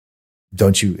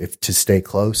 don't you, if to stay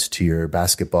close to your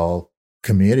basketball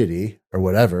community or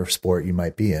whatever sport you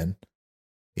might be in,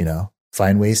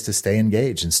 find ways to stay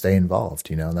engaged and stay involved,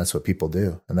 and that's what people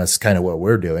do. And that's kind of what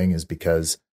we're doing, is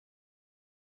because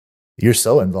you're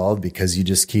so involved because you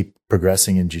just keep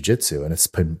progressing in jiu-jitsu, and it's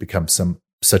become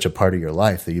such a part of your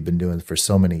life that you've been doing for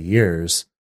so many years.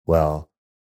 Well,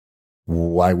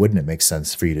 why wouldn't it make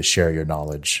sense for you to share your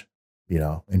knowledge,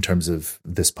 in terms of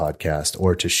this podcast,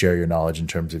 or to share your knowledge in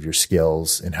terms of your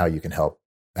skills and how you can help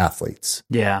athletes?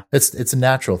 Yeah. It's a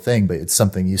natural thing, but it's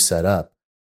something you set up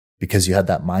because you had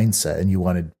that mindset and you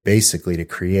wanted basically to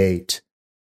create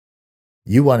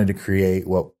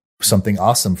something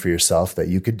awesome for yourself that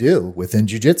you could do within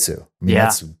jiu-jitsu. I mean,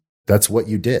 that's what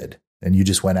you did, and you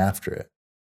just went after it.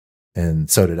 And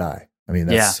so did I. I mean,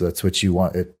 that's what you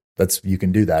want. You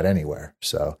can do that anywhere.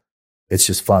 So it's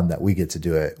just fun that we get to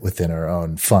do it within our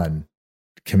own fun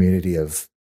community of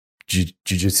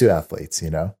jiu-jitsu athletes,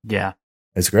 Yeah.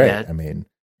 It's great. Yeah, I mean,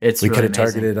 we really could have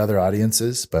targeted other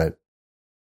audiences, but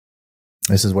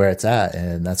this is where it's at.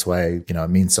 And that's why, it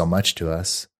means so much to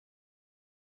us.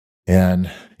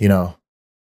 And,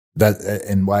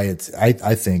 and why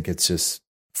I think it's just,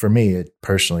 for me,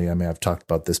 personally, I mean, I've talked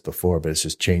about this before, but it's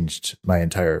just changed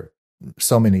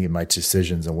so many of my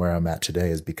decisions and where I'm at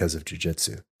today is because of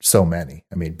jiu-jitsu. So many.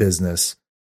 I mean, business,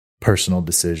 personal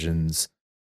decisions.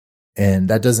 And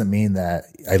that doesn't mean that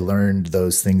I learned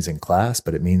those things in class,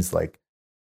 but it means like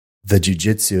the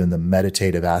jiu-jitsu and the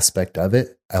meditative aspect of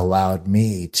it allowed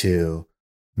me to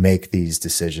make these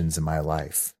decisions in my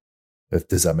life.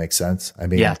 Does that make sense? I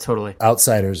mean, yeah, totally.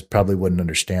 Outsiders probably wouldn't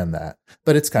understand that,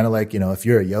 but it's kind of like, if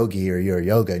you're a yogi or you're a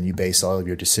yoga and you base all of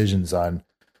your decisions on,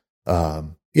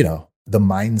 the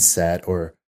mindset,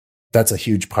 or that's a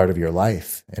huge part of your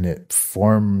life, and it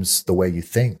forms the way you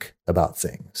think about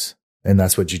things. And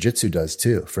that's what jiu-jitsu does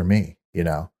too, for me.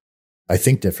 I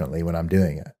think differently when I'm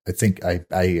doing it. I think I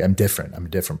am different. I'm a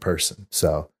different person.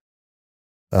 So,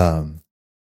 a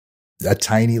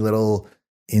tiny little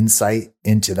insight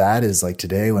into that is like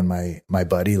today when my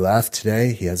buddy left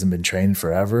today. He hasn't been trained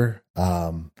forever.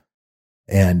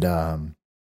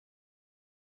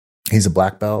 He's a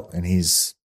black belt, and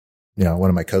he's, one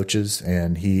of my coaches,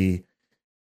 and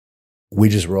we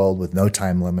just rolled with no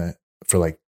time limit for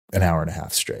like an hour and a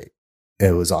half straight.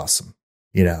 It was awesome,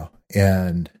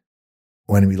 and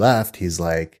when we left, he's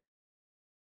like,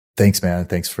 "Thanks, man.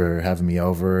 Thanks for having me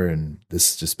over." And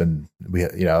this has just been,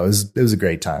 it was a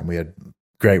great time. We had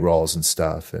great rolls and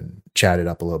stuff and chatted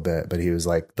up a little bit, but he was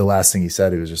like, the last thing he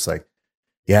said, he was just like,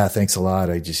 "Yeah, thanks a lot."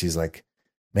 He's like,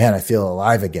 "Man, I feel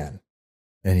alive again."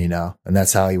 And, and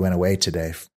that's how he went away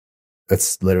today.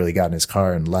 That's literally got in his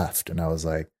car and left. And I was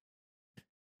like,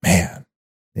 man,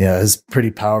 it's a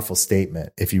pretty powerful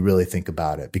statement if you really think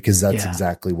about it, because that's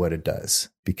exactly what it does.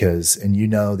 Because, and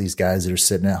these guys that are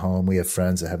sitting at home, we have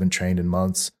friends that haven't trained in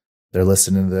months. They're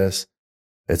listening to this.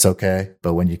 It's okay.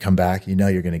 But when you come back,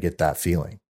 you're going to get that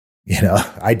feeling.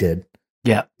 I did.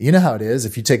 Yeah. You know how it is.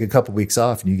 If you take a couple weeks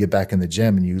off and you get back in the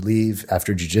gym and you leave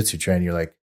after jiu-jitsu training, you're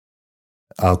like,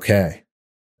 okay,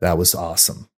 that was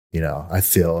awesome. I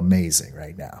feel amazing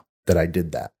right now that I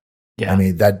did that. Yeah. I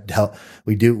mean, that help.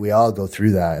 We all go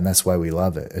through that, and that's why we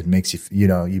love it. It makes you,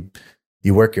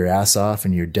 you work your ass off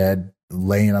and you're dead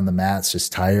laying on the mats,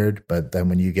 just tired. But then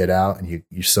when you get out and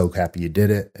you're so happy you did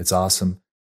it, it's awesome.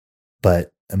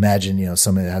 But imagine,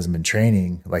 somebody that hasn't been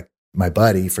training, like my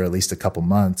buddy, for at least a couple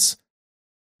months.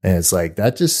 And it's like,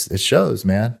 it shows,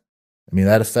 man. I mean,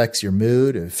 that affects your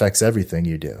mood. It affects everything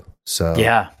you do. So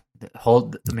yeah. The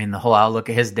whole outlook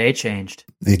of his day changed.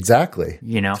 Exactly.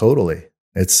 Totally.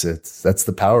 It's that's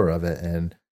the power of it.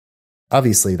 And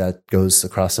obviously that goes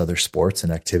across other sports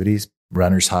and activities.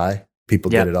 Runner's high.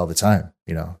 People get it all the time.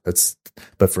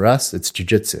 But for us, it's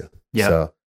jiu-jitsu. Yeah.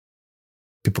 So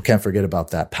people can't forget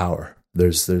about that power.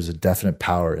 There's a definite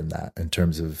power in that in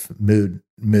terms of mood,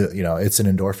 it's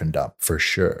an endorphin dump for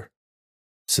sure.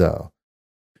 So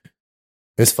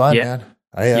it's fun, man.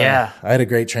 I had a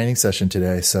great training session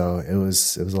today, so it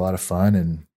was a lot of fun,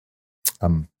 and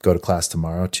I'm go to class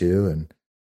tomorrow too, and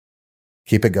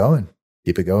keep it going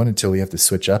until we have to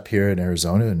switch up here in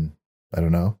Arizona. And I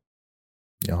don't know,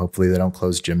 hopefully they don't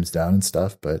close gyms down and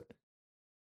stuff, but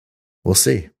we'll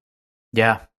see.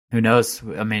 Yeah, who knows?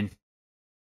 I mean,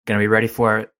 gonna be ready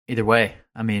for it either way.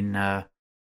 I mean,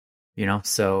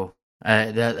 so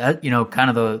that kind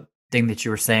of the thing that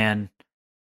you were saying.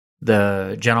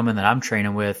 The gentleman that I'm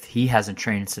training with, he hasn't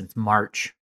trained since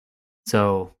March.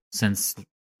 So since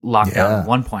lockdown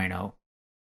 1.0.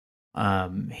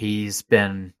 It's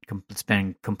been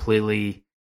completely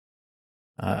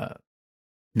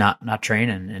not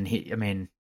training, and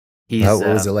what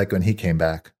was it like when he came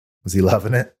back? Was he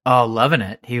loving it? Oh, loving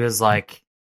it. He was like,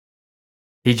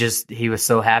 he was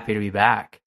so happy to be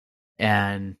back,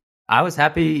 and I was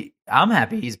happy. I'm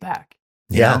happy he's back.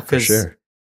 Yeah, for sure.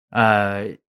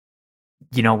 What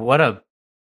a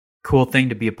cool thing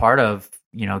to be a part of.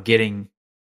 Getting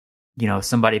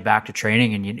somebody back to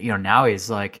training, and now he's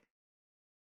like,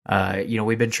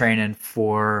 we've been training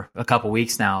for a couple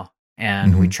weeks now,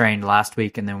 and we trained last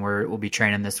week, and then we'll be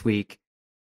training this week.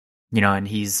 And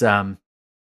he's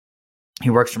he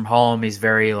works from home. He's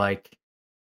very like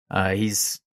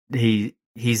he's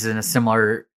in a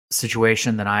similar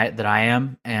situation that I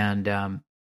am, and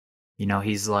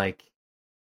he's like,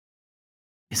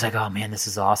 oh man, this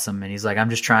is awesome, and he's like, I'm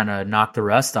just trying to knock the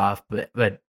rust off, but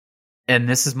and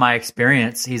this is my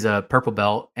experience. He's a purple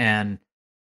belt, and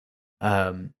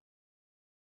just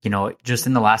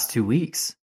in the last 2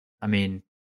 weeks,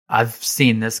 I've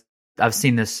seen this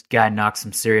guy knock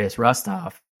some serious rust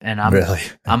off, and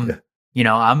I'm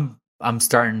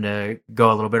starting to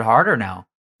go a little bit harder now.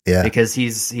 Yeah. Because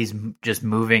he's just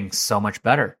moving so much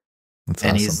better. That's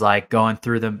and awesome. He's like going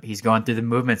through the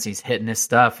movements, he's hitting his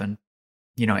stuff, and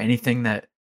anything that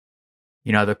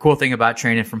the cool thing about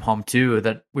training from home too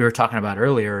that we were talking about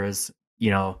earlier is,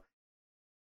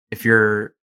 if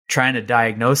you're trying to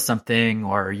diagnose something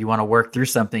or you want to work through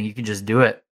something, you can just do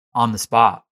it on the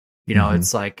spot.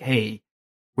 It's like, hey,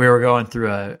 we were going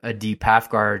through a deep half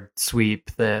guard sweep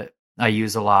that I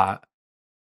use a lot.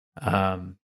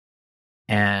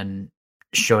 And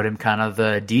showed him kind of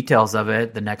the details of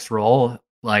it. The next roll,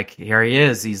 like, here he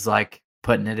is. He's like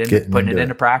putting it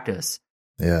into practice.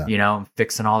 Yeah.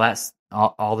 Fixing all that,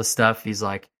 all the stuff. He's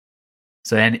like,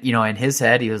 so, and, in his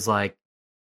head, he's like,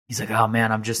 oh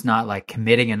man, I'm just not like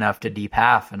committing enough to deep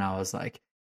half. And I was like,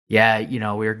 yeah,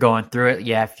 we were going through it.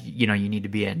 Yeah. If, you need to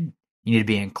be in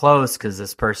close, because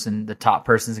the top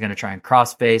person is going to try and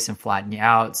cross face and flatten you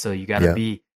out. So you got to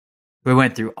be. We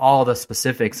went through all the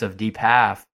specifics of deep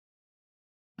half,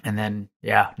 and then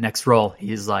next roll,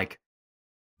 he's like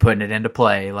putting it into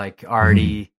play, like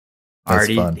already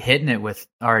hitting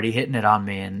it on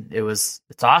me, and it's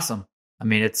awesome.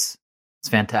 It's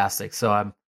fantastic. So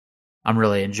I'm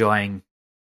really enjoying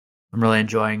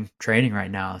training right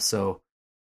now. So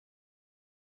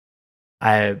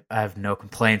I have no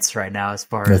complaints right now as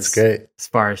far as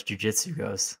jiu-jitsu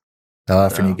goes. How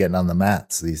often are you getting on the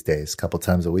mats these days? A couple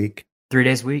times a week? 3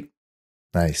 days a week.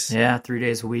 Nice. Yeah, 3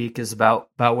 days a week is about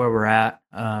where we're at.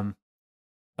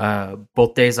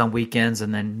 Both days on weekends,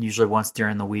 and then usually once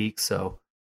during the week. So,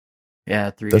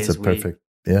 yeah, 3 days a week.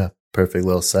 Perfect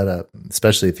little setup.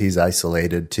 Especially if he's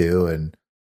isolated too, and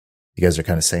you guys are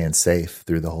kind of staying safe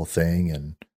through the whole thing,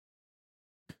 and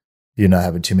you're not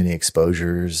having too many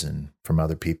exposures and from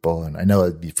other people. And I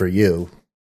know for you,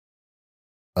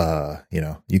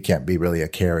 you can't be really a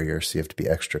carrier, so you have to be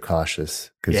extra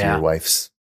cautious because of your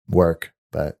wife's work,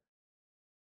 but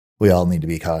we all need to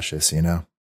be cautious,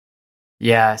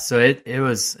 Yeah. So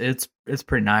it's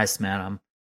pretty nice, man.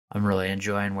 I'm really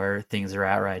enjoying where things are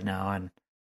at right now. And,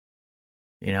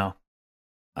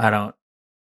 I don't,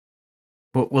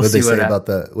 we'll see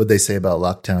what'd they say about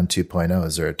Lockdown 2.0?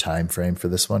 Is there a time frame for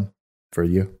this one for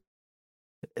you?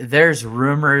 There's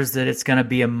rumors that it's going to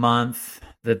be a month,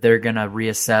 that they're going to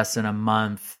reassess in a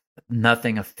month.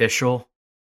 Nothing official.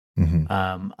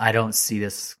 Mm-hmm. I don't see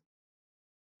this.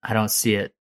 I don't see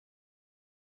it.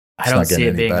 I don't see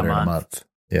it being a month.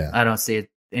 Yeah. I don't see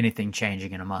anything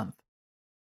changing in a month.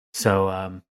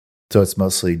 So, so it's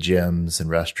mostly gyms and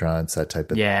restaurants, that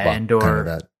type of indoor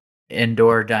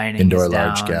dining, indoor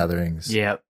large gatherings.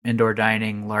 Yep. Indoor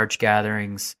dining, large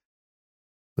gatherings.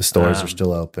 The stores are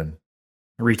still open.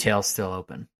 Retail's still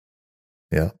open.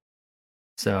 Yeah.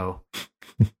 So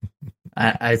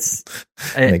makes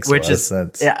a lot of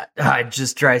sense. Yeah, it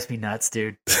just drives me nuts,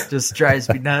 dude. Just drives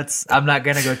me nuts. I'm not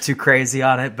gonna go too crazy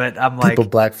on it, but I'm like, people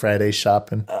Black Friday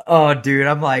shopping. Oh, dude,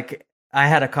 I'm like, I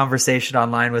had a conversation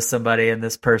online with somebody, and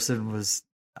this person was,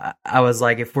 I was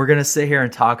like, if we're gonna sit here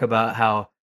and talk about how,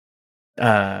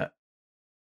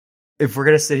 if we're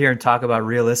gonna sit here and talk about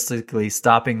realistically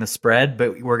stopping the spread,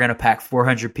 but we're gonna pack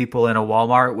 400 people in a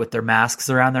Walmart with their masks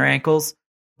around their ankles.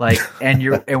 Like, and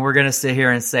we're going to sit here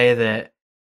and say that,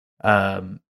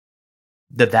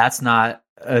 that's not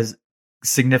a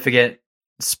significant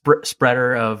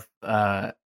spreader of,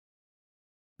 the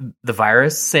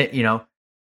virus, Yeah.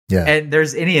 And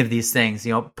there's any of these things,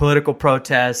 political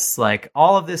protests, like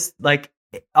all of this, like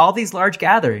all these large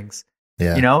gatherings,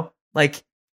 yeah. like,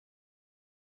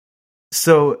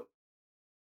 so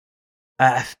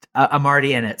I'm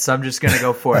already in it, so I'm just going to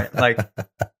go for it. Like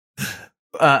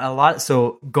a lot.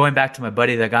 So going back to my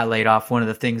buddy that got laid off, one of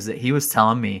the things that he was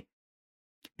telling me,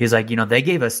 he's like, they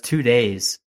gave us 2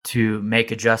 days to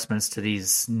make adjustments to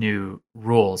these new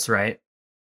rules, right?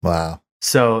 Wow.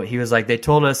 So he was like, they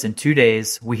told us in 2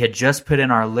 days, we had just put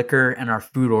in our liquor and our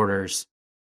food orders.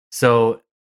 So,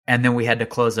 and then we had to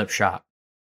close up shop.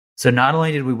 So not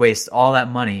only did we waste all that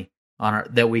money on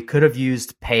that we could have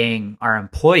used paying our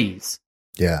employees.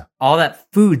 Yeah. All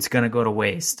that food's going to go to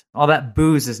waste. All that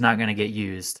booze is not going to get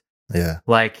used. Yeah.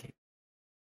 Like,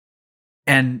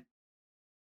 and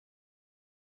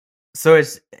so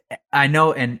I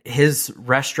know in his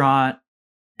restaurant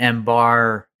and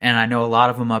bar, and I know a lot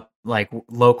of them up like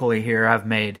locally here, have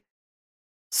made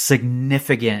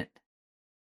significant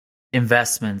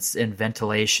investments in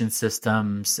ventilation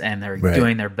systems, and they're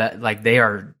doing their best. Like they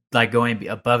are like going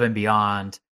above and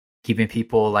beyond, keeping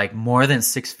people like more than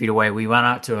 6 feet away. We went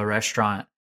out to a restaurant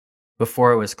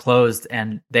before it was closed,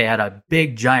 and they had a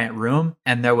big giant room,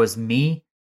 and there was me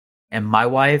and my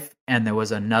wife, and there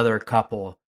was another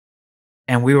couple,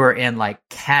 and we were in like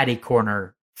catty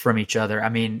corner from each other. I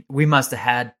mean, we must have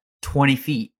had 20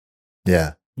 feet.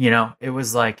 Yeah. It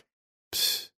was like,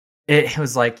 it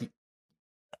was like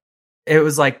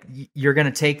you're going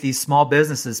to take these small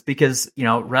businesses because,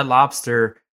 Red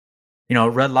Lobster,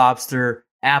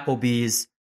 Applebee's,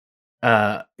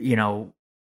 the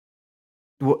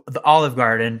Olive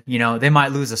Garden, they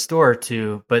might lose a store or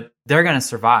two, but they're going to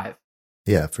survive.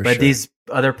 Yeah, for sure. But these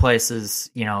other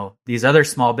places, these other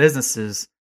small businesses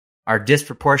are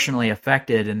disproportionately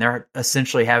affected, and they're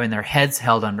essentially having their heads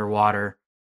held underwater,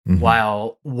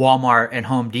 while Walmart and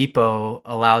Home Depot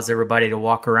allows everybody to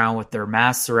walk around with their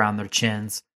masks around their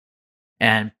chins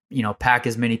and, pack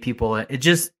as many people.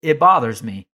 It bothers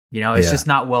me. It's just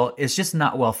not well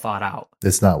thought out.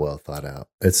 It's not well thought out.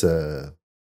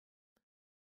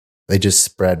 They just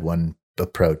spread one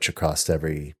approach across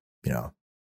every,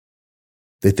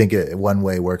 they think one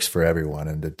way works for everyone,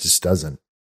 and it just doesn't.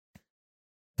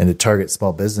 And to target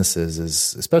small businesses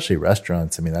is, especially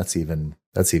restaurants. I mean, that's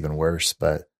even worse.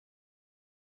 But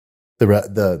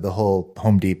the whole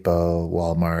Home Depot,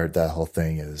 Walmart, that whole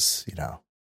thing is,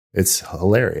 it's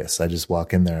hilarious. I just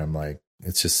walk in there. I'm like,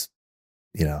 it's just,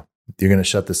 you're going to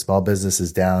shut the small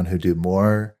businesses down who do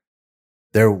more.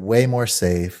 They're way more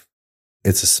safe.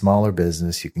 It's a smaller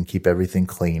business. You can keep everything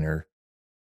cleaner.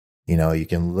 You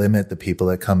can limit the people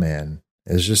that come in.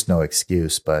 There's just no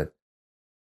excuse, but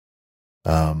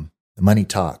the money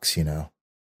talks,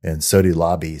 and so do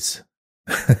lobbies.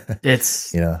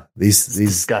 It's these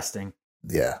disgusting.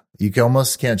 Yeah, you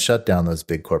almost can't shut down those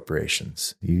big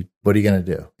corporations. What are you going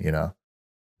to do?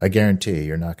 I guarantee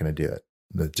you're not going to do it.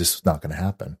 It's just not going to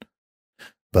happen.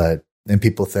 And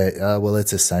people say, well,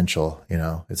 it's essential.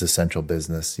 It's essential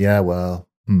business. Yeah, well,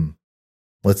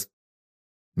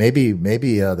 maybe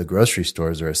the grocery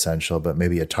stores are essential, but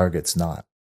maybe a Target's not.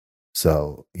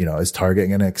 So, is Target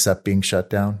going to accept being shut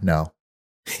down? No.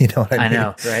 You know what I mean? I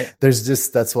know, right?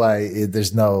 That's why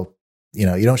there's no, you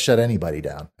don't shut anybody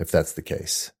down if that's the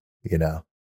case,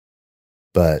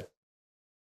 but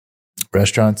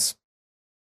restaurants,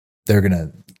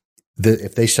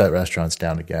 if they shut restaurants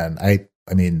down again, I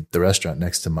mean, the restaurant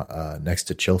next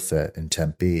to Chill Fit in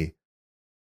Tempe,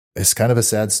 it's kind of a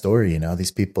sad story.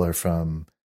 These people are from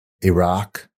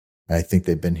Iraq. I think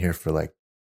they've been here for like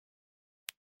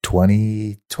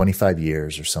 25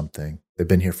 years or something. They've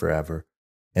been here forever.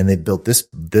 And they built this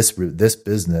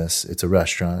business. It's a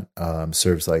restaurant,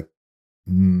 serves like,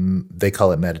 they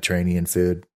call it Mediterranean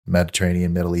food,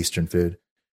 Mediterranean, Middle Eastern food.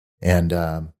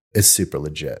 And, it's super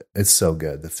legit. It's so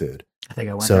good, the food. I think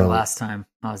I went there last time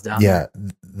I was down there. Yeah.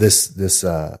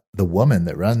 The woman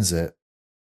that runs it,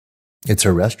 it's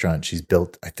her restaurant. She's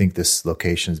built, I think this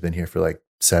location has been here for like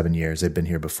 7 years. They've been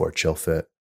here before Chill Fit,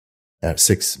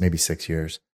 maybe 6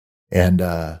 years. And,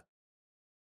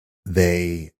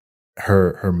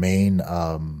 her main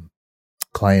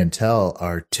clientele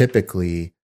are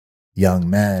typically young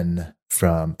men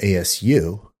from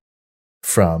ASU,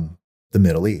 from the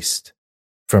Middle East,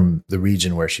 from the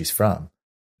region where she's from,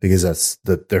 because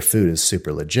their food is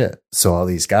super legit. So all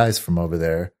these guys from over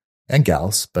there, and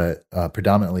gals, but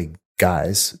predominantly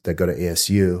guys that go to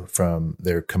ASU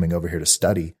they're coming over here to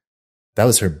study. That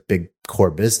was her big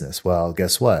core business. Well,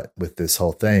 guess what? With this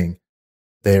whole thing,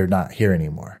 they're not here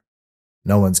anymore.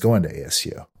 No one's going to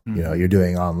ASU. Mm-hmm. You're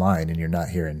doing online and you're not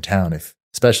here in town.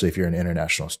 Especially if you're an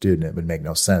international student, it would make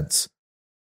no sense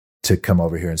to come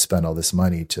over here and spend all this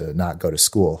money to not go to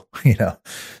school,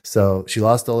 So she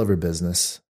lost all of her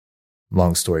business.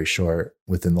 Long story short,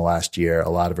 within the last year, a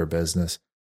lot of her business.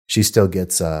 She still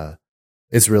gets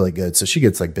it's really good. So she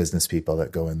gets like business people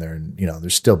that go in there and,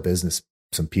 there's still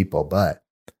some people, but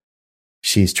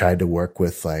she's tried to work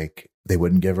with like, they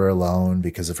wouldn't give her a loan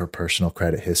because of her personal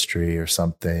credit history or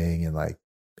something. And like,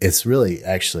 it's really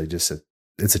actually just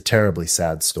it's a terribly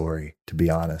sad story, to be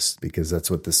honest, because that's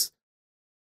what this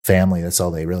family, that's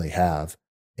all they really have.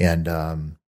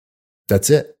 And that's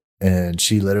it. And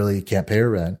she literally can't pay her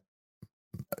rent.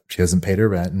 She hasn't paid her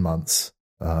rent in months.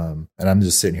 And I'm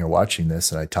just sitting here watching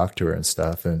this, and I talk to her and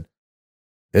stuff, and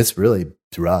it's really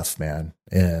rough, man.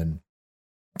 And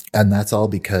that's all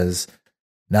because,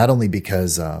 not only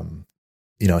because,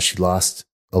 she lost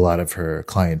a lot of her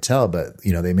clientele, but,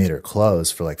 they made her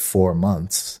close for like 4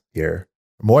 months here,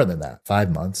 more than that,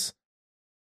 5 months.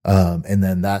 And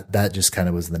then that just kind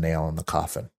of was the nail in the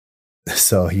coffin.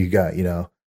 So you got,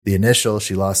 the initial,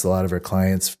 she lost a lot of her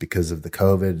clients because of the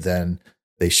COVID. Then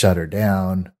they shut her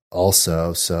down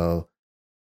also. So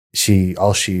she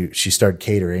started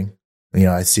catering.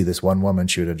 I see this one woman,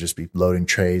 she would just be loading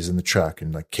trays in the truck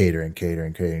and like catering,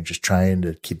 just trying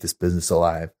to keep this business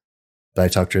alive. But I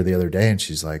talked to her the other day, and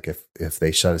she's like, if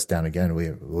they shut us down again, we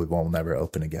won't never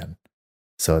open again.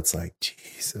 So it's like,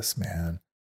 Jesus, man.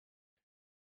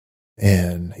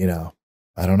 And,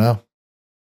 I don't know,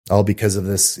 all because of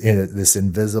this, this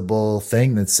invisible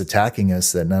thing that's attacking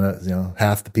us that none of,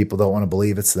 half the people don't want to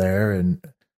believe it's there. And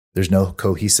there's no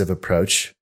cohesive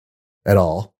approach at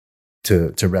all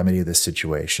to remedy this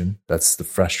situation. That's the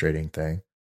frustrating thing.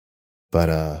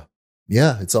 But,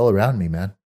 yeah, it's all around me,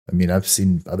 man. I mean, I've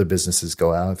seen other businesses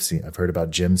go out. I've heard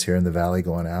about gyms here in the Valley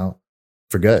going out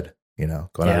for good, going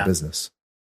out of business.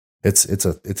 It's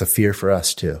a fear for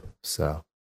us too. So.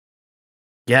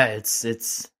 Yeah, it's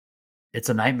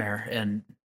a nightmare, and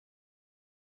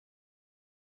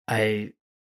I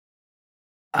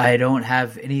don't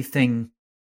have anything.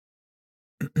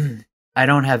 I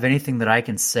don't have anything that I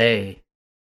can say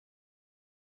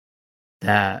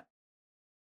that,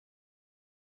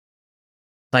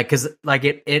 like, cause like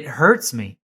it hurts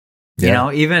me,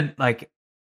 even like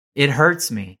it hurts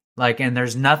me, like, and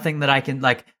there's nothing that I can,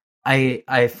 like,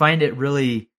 I find it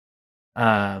really,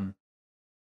 I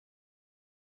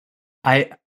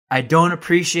don't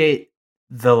appreciate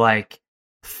the like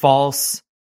false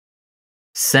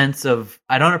sense of,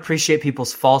 I don't appreciate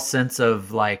people's false sense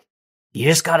of like, you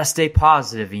just got to stay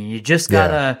positive and you just got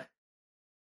to,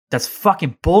 that's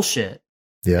fucking bullshit.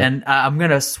 Yeah. And I'm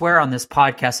going to swear on this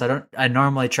podcast. I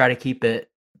normally try to keep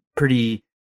it pretty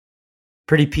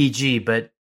PG, but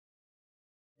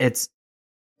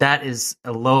that is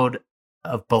a load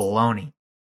of baloney.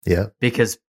 Yeah.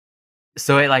 Because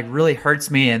so it like really hurts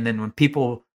me. And then when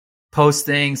people post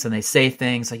things and they say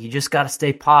things like, you just got to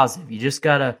stay positive. You just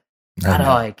gotta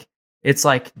like, it's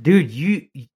like, dude, you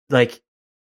like,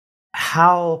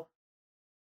 how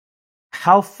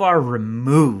far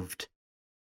removed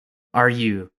are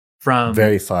you from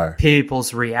very far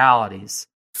people's realities?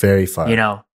 Very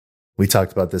far. We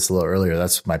talked about this a little earlier.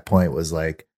 That's my point, was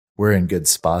like, we're in good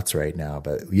spots right now,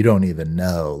 but you don't even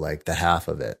know like the half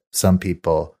of it. Some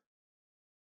people,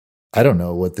 I don't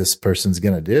know what this person's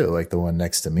going to do. Like the one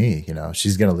next to me,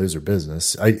 she's going to lose her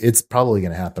business. It's probably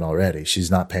going to happen already. She's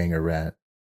not paying her rent.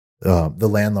 The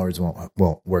landlords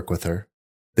won't work with her.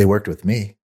 They worked with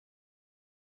me.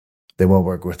 They won't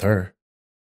work with her.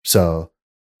 So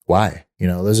why?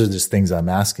 Those are just things I'm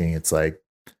asking. It's like,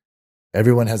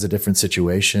 everyone has a different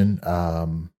situation.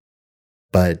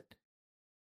 But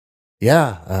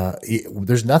yeah,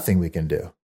 there's nothing we can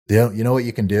do. You know what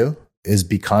you can do is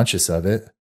be conscious of it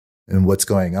and what's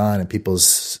going on in people's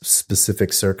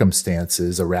specific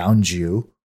circumstances around you,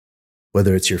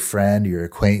 whether it's your friend, your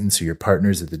acquaintance, or your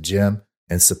partners at the gym,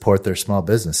 and support their small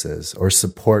businesses or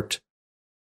support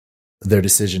their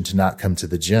decision to not come to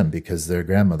the gym because their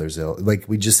grandmother's ill. Like,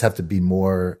 we just have to be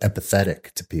more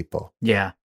empathetic to people.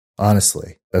 Yeah.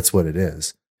 Honestly, that's what it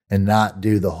is. And not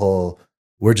do the whole,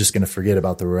 we're just going to forget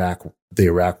about the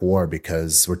Iraq war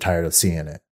because we're tired of seeing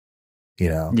it.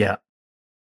 Yeah.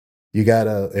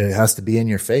 It has to be in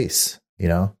your face.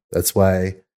 That's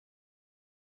why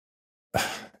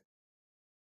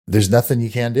there's nothing you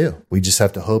can do. We just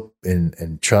have to hope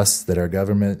and trust that our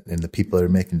government and the people that are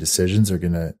making decisions are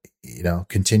going to,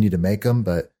 continue to make them.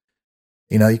 But,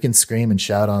 you can scream and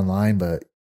shout online, but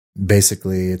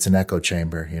basically it's an echo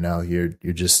chamber.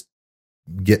 You're just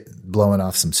blowing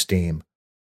off some steam.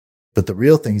 But the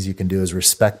real things you can do is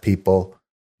respect people.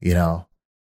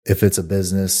 If it's a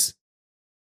business,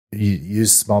 you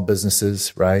use small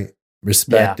businesses, right?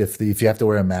 Respect. Yeah. If you have to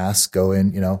wear a mask, go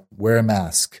in, wear a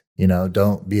mask,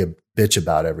 don't be a bitch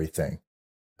about everything.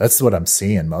 That's what I'm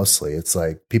seeing mostly. It's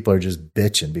like people are just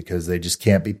bitching because they just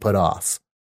can't be put off.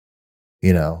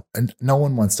 and no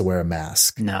one wants to wear a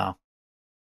mask. No.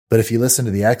 But if you listen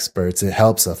to the experts, it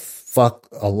helps a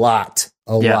lot.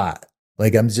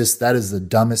 Like that is the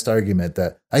dumbest argument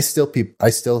that I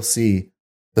still see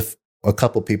a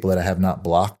couple people that I have not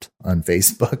blocked on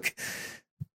Facebook.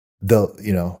 Though,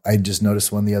 I just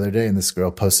noticed one the other day and this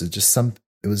girl posted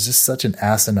it was just such an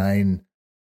asinine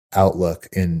outlook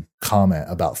in comment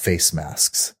about face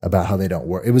masks, about how they don't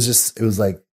work. It was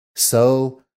like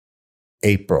so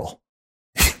April.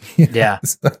 Yeah.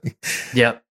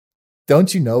 Yep.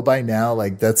 Don't you know by now?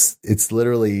 Like it's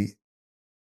literally,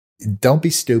 don't be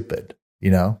stupid,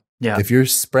 Yeah. If you're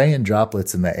spraying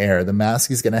droplets in the air, the mask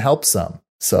is going to help some.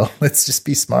 So let's just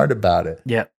be smart about it.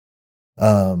 Yep.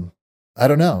 I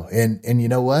don't know. And you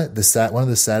know what? One of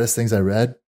the saddest things I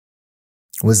read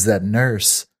was that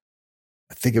nurse,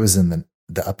 I think it was in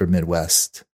the upper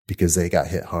Midwest, because they got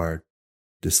hit hard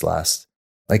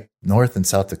like North and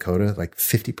South Dakota, like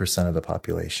 50% of the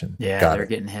population. Yeah, they're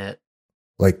getting hit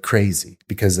like crazy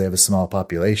because they have a small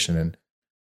population and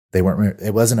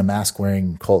it wasn't a mask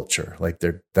wearing culture. Like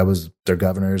their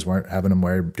governors weren't having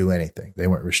them do anything. They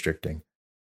weren't restricting.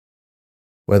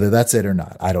 Whether that's it or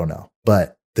not, I don't know.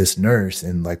 But this nurse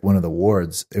in like one of the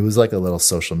wards, it was like a little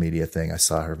social media thing. I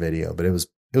saw her video, but it was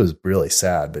really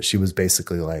sad. But she was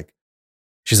basically like,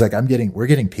 she's like, we're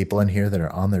getting people in here that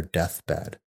are on their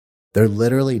deathbed. They're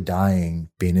literally dying,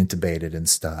 being intubated and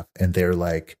stuff. And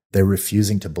they're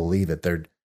refusing to believe it. They're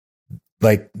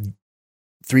like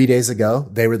 3 days ago,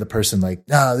 they were the person like,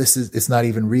 no, it's not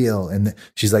even real. And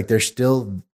she's like,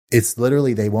 it's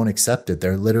literally, they won't accept it.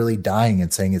 They're literally dying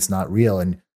and saying it's not real.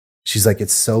 And she's like,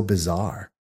 it's so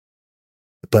bizarre.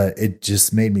 But it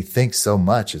just made me think so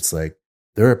much. It's like,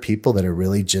 there are people that are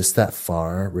really just that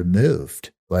far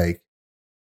removed. Like,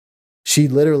 she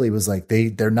literally was like,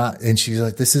 they're not, and she's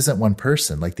like, this isn't one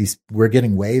person. Like we're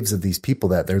getting waves of these people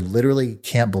that they're literally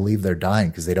can't believe they're dying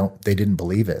because they didn't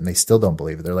believe it and they still don't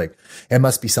believe it. They're like, it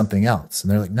must be something else.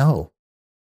 And they're like, no,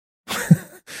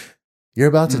 you're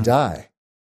about to die.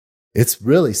 It's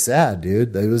really sad,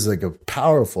 dude. It was like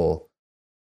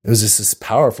it was just this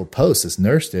powerful post this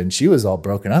nurse did, and she was all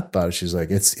broken up about it. She's like,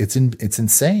 it's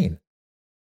insane.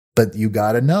 But you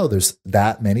got to know there's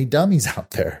that many dummies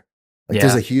out there. Like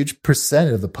there's a huge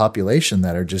percent of the population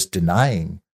that are just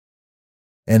denying.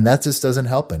 And that just doesn't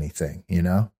help anything,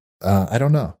 I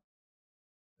don't know.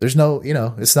 There's no,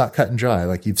 it's not cut and dry.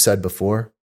 Like you've said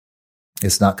before,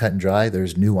 it's not cut and dry.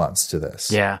 There's nuance to this.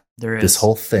 Yeah, there is. This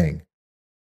whole thing.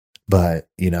 But,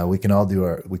 we can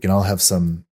all have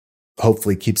some,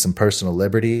 hopefully keep some personal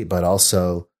liberty, but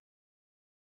also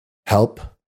help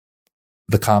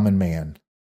the common man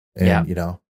and,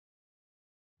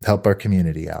 help our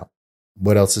community out.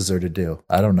 What else is there to do?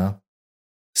 I don't know.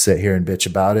 Sit here and bitch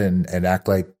about it and act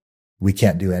like we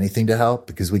can't do anything to help,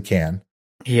 because we can.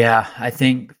 Yeah, I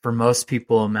think for most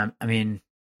people, I mean,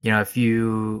 if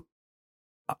you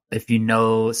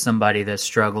know somebody that's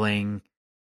struggling,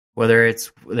 whether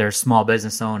they're small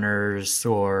business owners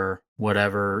or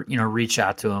whatever, reach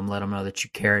out to them, let them know that you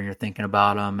care and you're thinking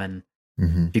about them, and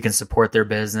you can support their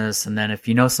business. And then if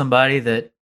you know somebody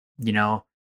that, maybe,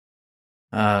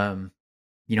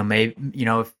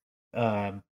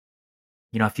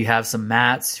 if you have some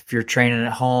mats, if you're training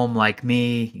at home like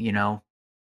me,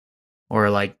 or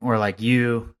like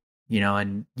you,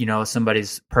 and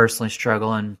somebody's personally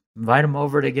struggling, invite them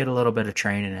over to get a little bit of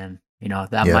training in.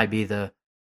 That might be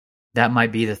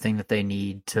the thing that they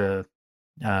need to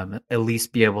at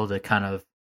least be able to kind of,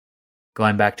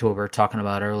 going back to what we were talking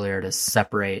about earlier, to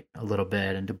separate a little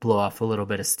bit and to blow off a little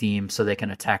bit of steam so they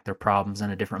can attack their problems in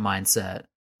a different mindset.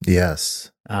 Yes.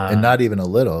 And not even a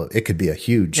little. It could be a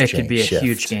huge shift. It could be a shift.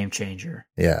 huge game changer.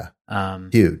 Yeah.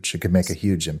 Huge. It could make a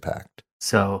huge impact.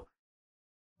 So,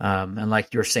 and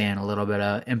like you're saying, a little bit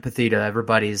of empathy to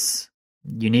everybody's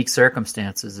unique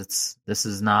circumstances. It's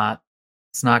not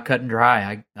cut and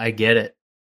dry. I get it.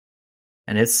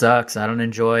 And it sucks. I don't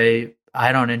enjoy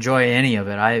any of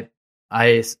it.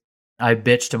 I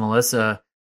bitched to Melissa,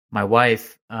 my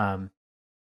wife, how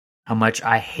much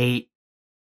I hate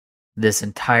this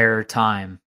entire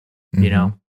time,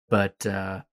 but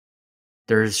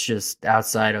there's just,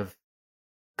 outside of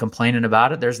complaining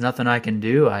about it, there's nothing I can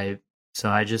do. So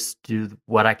I just do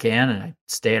what I can, and I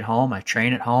stay at home. I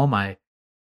train at home. I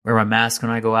wear my mask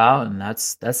when I go out, and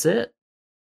that's it.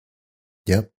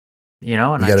 Yep.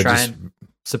 And I try and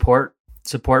support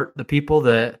the people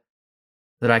that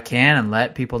I can, and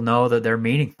let people know that they're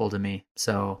meaningful to me.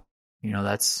 So,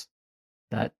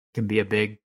 that can be a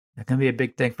big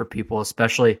thing for people,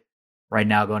 especially right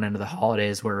now going into the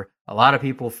holidays, where a lot of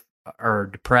people are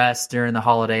depressed during the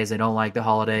holidays. They don't like the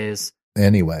holidays.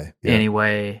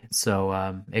 Anyway,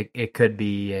 so it could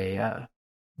be a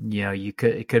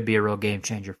it could be a real game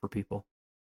changer for people.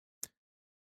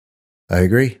 I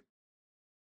agree.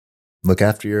 Look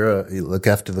after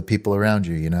the people around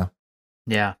you,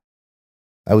 Yeah.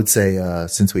 I would say,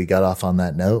 since we got off on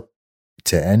that note,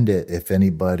 to end it, if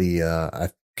anybody, I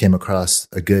came across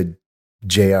a good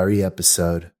JRE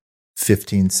episode,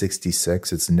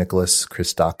 1566. It's Nicholas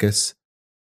Christakis,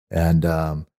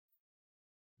 and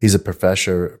he's a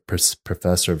professor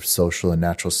of social and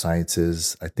natural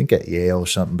sciences, I think at Yale or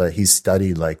something. But he's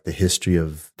studied like the history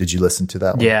of. Did you listen to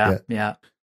that one? Yeah.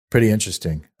 Pretty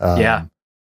interesting. Yeah.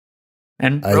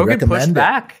 And Rogan pushed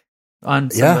back on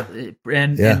some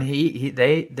and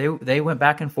they went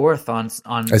back and forth on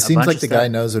it seems like the guy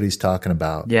knows what he's talking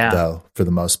about, though, for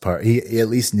the most part. He at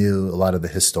least knew a lot of the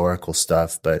historical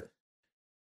stuff, but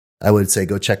I would say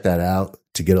go check that out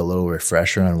to get a little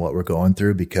refresher on what we're going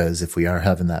through, because if we are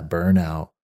having that burnout,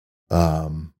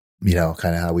 kind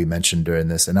of how we mentioned during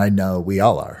this, and I know we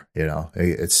all are,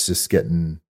 it's just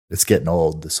getting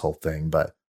old, this whole thing,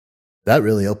 but that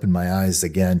really opened my eyes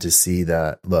again to see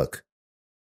that, look,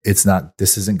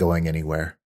 this isn't going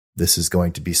anywhere. This is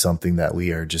going to be something that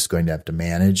we are just going to have to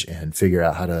manage and figure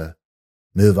out how to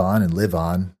move on and live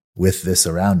on with this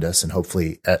around us, and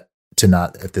hopefully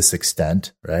not at this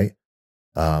extent. Right.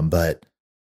 But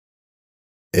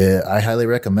I highly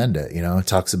recommend it. It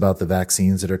talks about the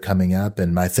vaccines that are coming up.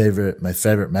 And my favorite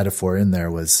metaphor in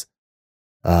there was,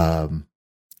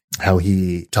 how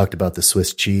he talked about the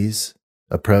Swiss cheese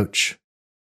approach,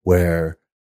 where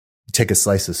you take a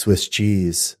slice of Swiss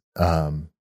cheese, get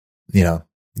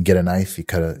a knife, you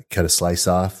cut a slice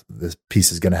off, this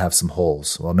piece is going to have some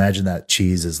holes. Well, imagine that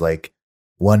cheese is like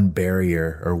one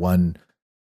barrier or one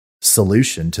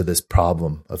solution to this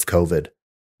problem of COVID.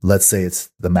 Let's say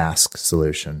it's the mask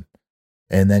solution.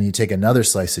 And then you take another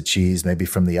slice of cheese, maybe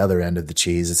from the other end of the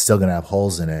cheese, it's still going to have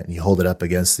holes in it. And you hold it up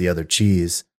against the other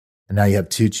cheese. And now you have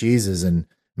two cheeses, and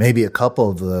maybe a couple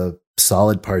of the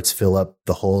solid parts fill up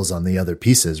the holes on the other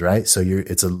pieces, right? So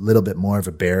it's a little bit more of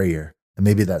a barrier. And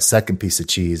maybe that second piece of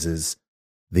cheese is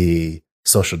the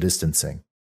social distancing,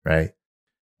 right?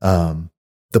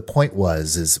 The point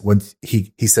is when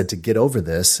he said to get over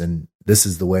this, and this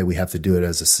is the way we have to do it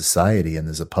as a society and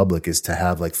as a public, is to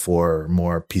have like 4 or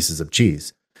more pieces of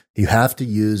cheese. You have to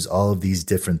use all of these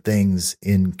different things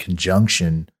in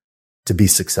conjunction to be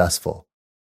successful.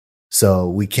 So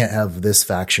we can't have this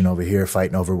faction over here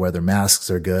fighting over whether masks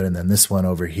are good, and then this one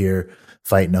over here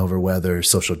fighting over whether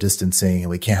social distancing. And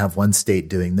we can't have one state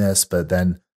doing this, but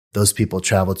then those people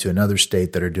travel to another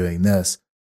state that are doing this.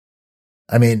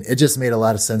 I mean, it just made a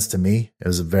lot of sense to me. It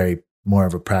was a very more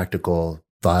of a practical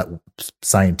thought,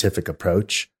 scientific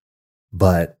approach.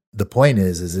 But the point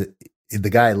is the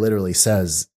guy literally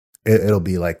says it'll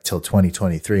be like till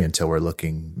 2023 until we're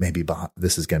looking, maybe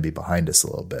this is going to be behind us a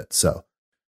little bit. So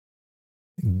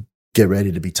get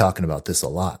ready to be talking about this a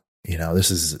lot. This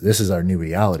is our new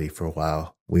reality for a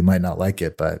while. We might not like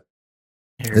it, but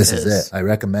this is it. I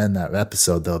recommend that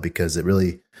episode though, because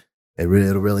it'll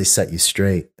really set you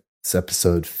straight. It's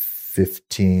episode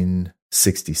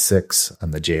 1566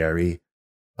 on the JRE.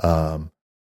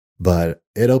 But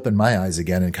it opened my eyes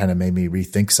again and kind of made me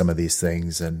rethink some of these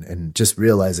things and just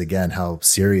realize again how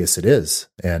serious it is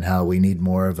and how we need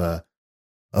more of a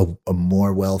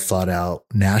more well thought out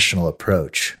national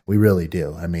approach. We really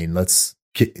do. I mean, in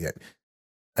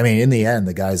the end,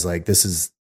 the guy's like,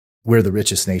 we're the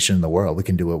richest nation in the world. We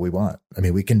can do what we want. I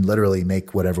mean, we can literally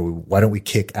make whatever why don't we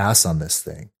kick ass on this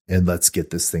thing and let's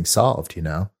get this thing solved,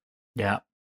 Yeah.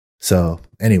 So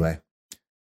anyway,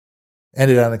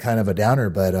 ended on a kind of a downer,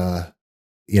 but,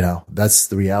 that's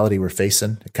the reality we're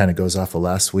facing. It kind of goes off of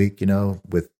last week,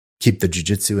 with keep the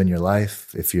jiu-jitsu in your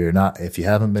life. If you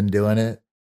haven't been doing it,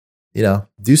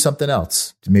 do something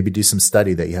else. Maybe do some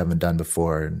study that you haven't done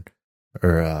before.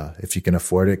 Or if you can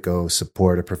afford it, go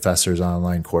support a professor's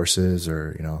online courses,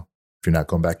 or, if you're not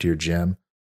going back to your gym.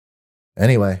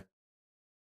 Anyway,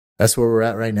 that's where we're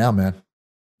at right now, man.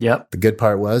 Yep. The good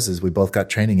part is we both got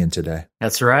training in today.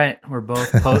 That's right. We're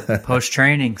both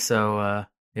post-training. So,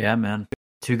 yeah, man.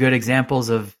 2 good examples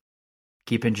of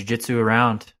keeping jiu-jitsu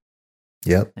around.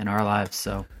 Yep. In our lives.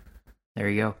 So there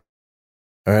you go.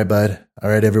 All right, bud. All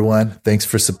right, everyone. Thanks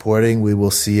for supporting. We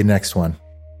will see you next one.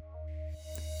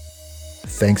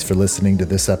 Thanks for listening to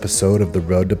this episode of the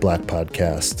Road to Black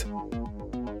podcast.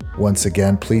 Once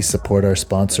again, please support our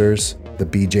sponsors, the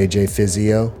BJJ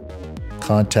Physio.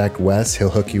 Contact Wes. He'll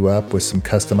hook you up with some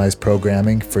customized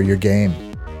programming for your game.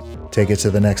 Take it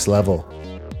to the next level.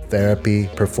 Therapy,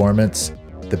 performance,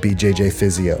 the BJJ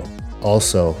Physio.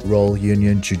 Also, Roll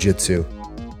Union Jiu-Jitsu.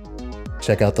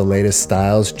 Check out the latest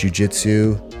styles,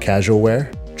 jiu-jitsu, casual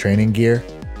wear, training gear.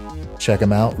 Check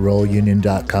them out,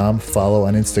 rollunion.com. Follow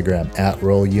on Instagram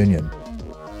 @rollunion.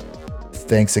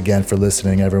 Thanks again for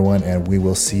listening, everyone, and we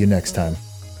will see you next time.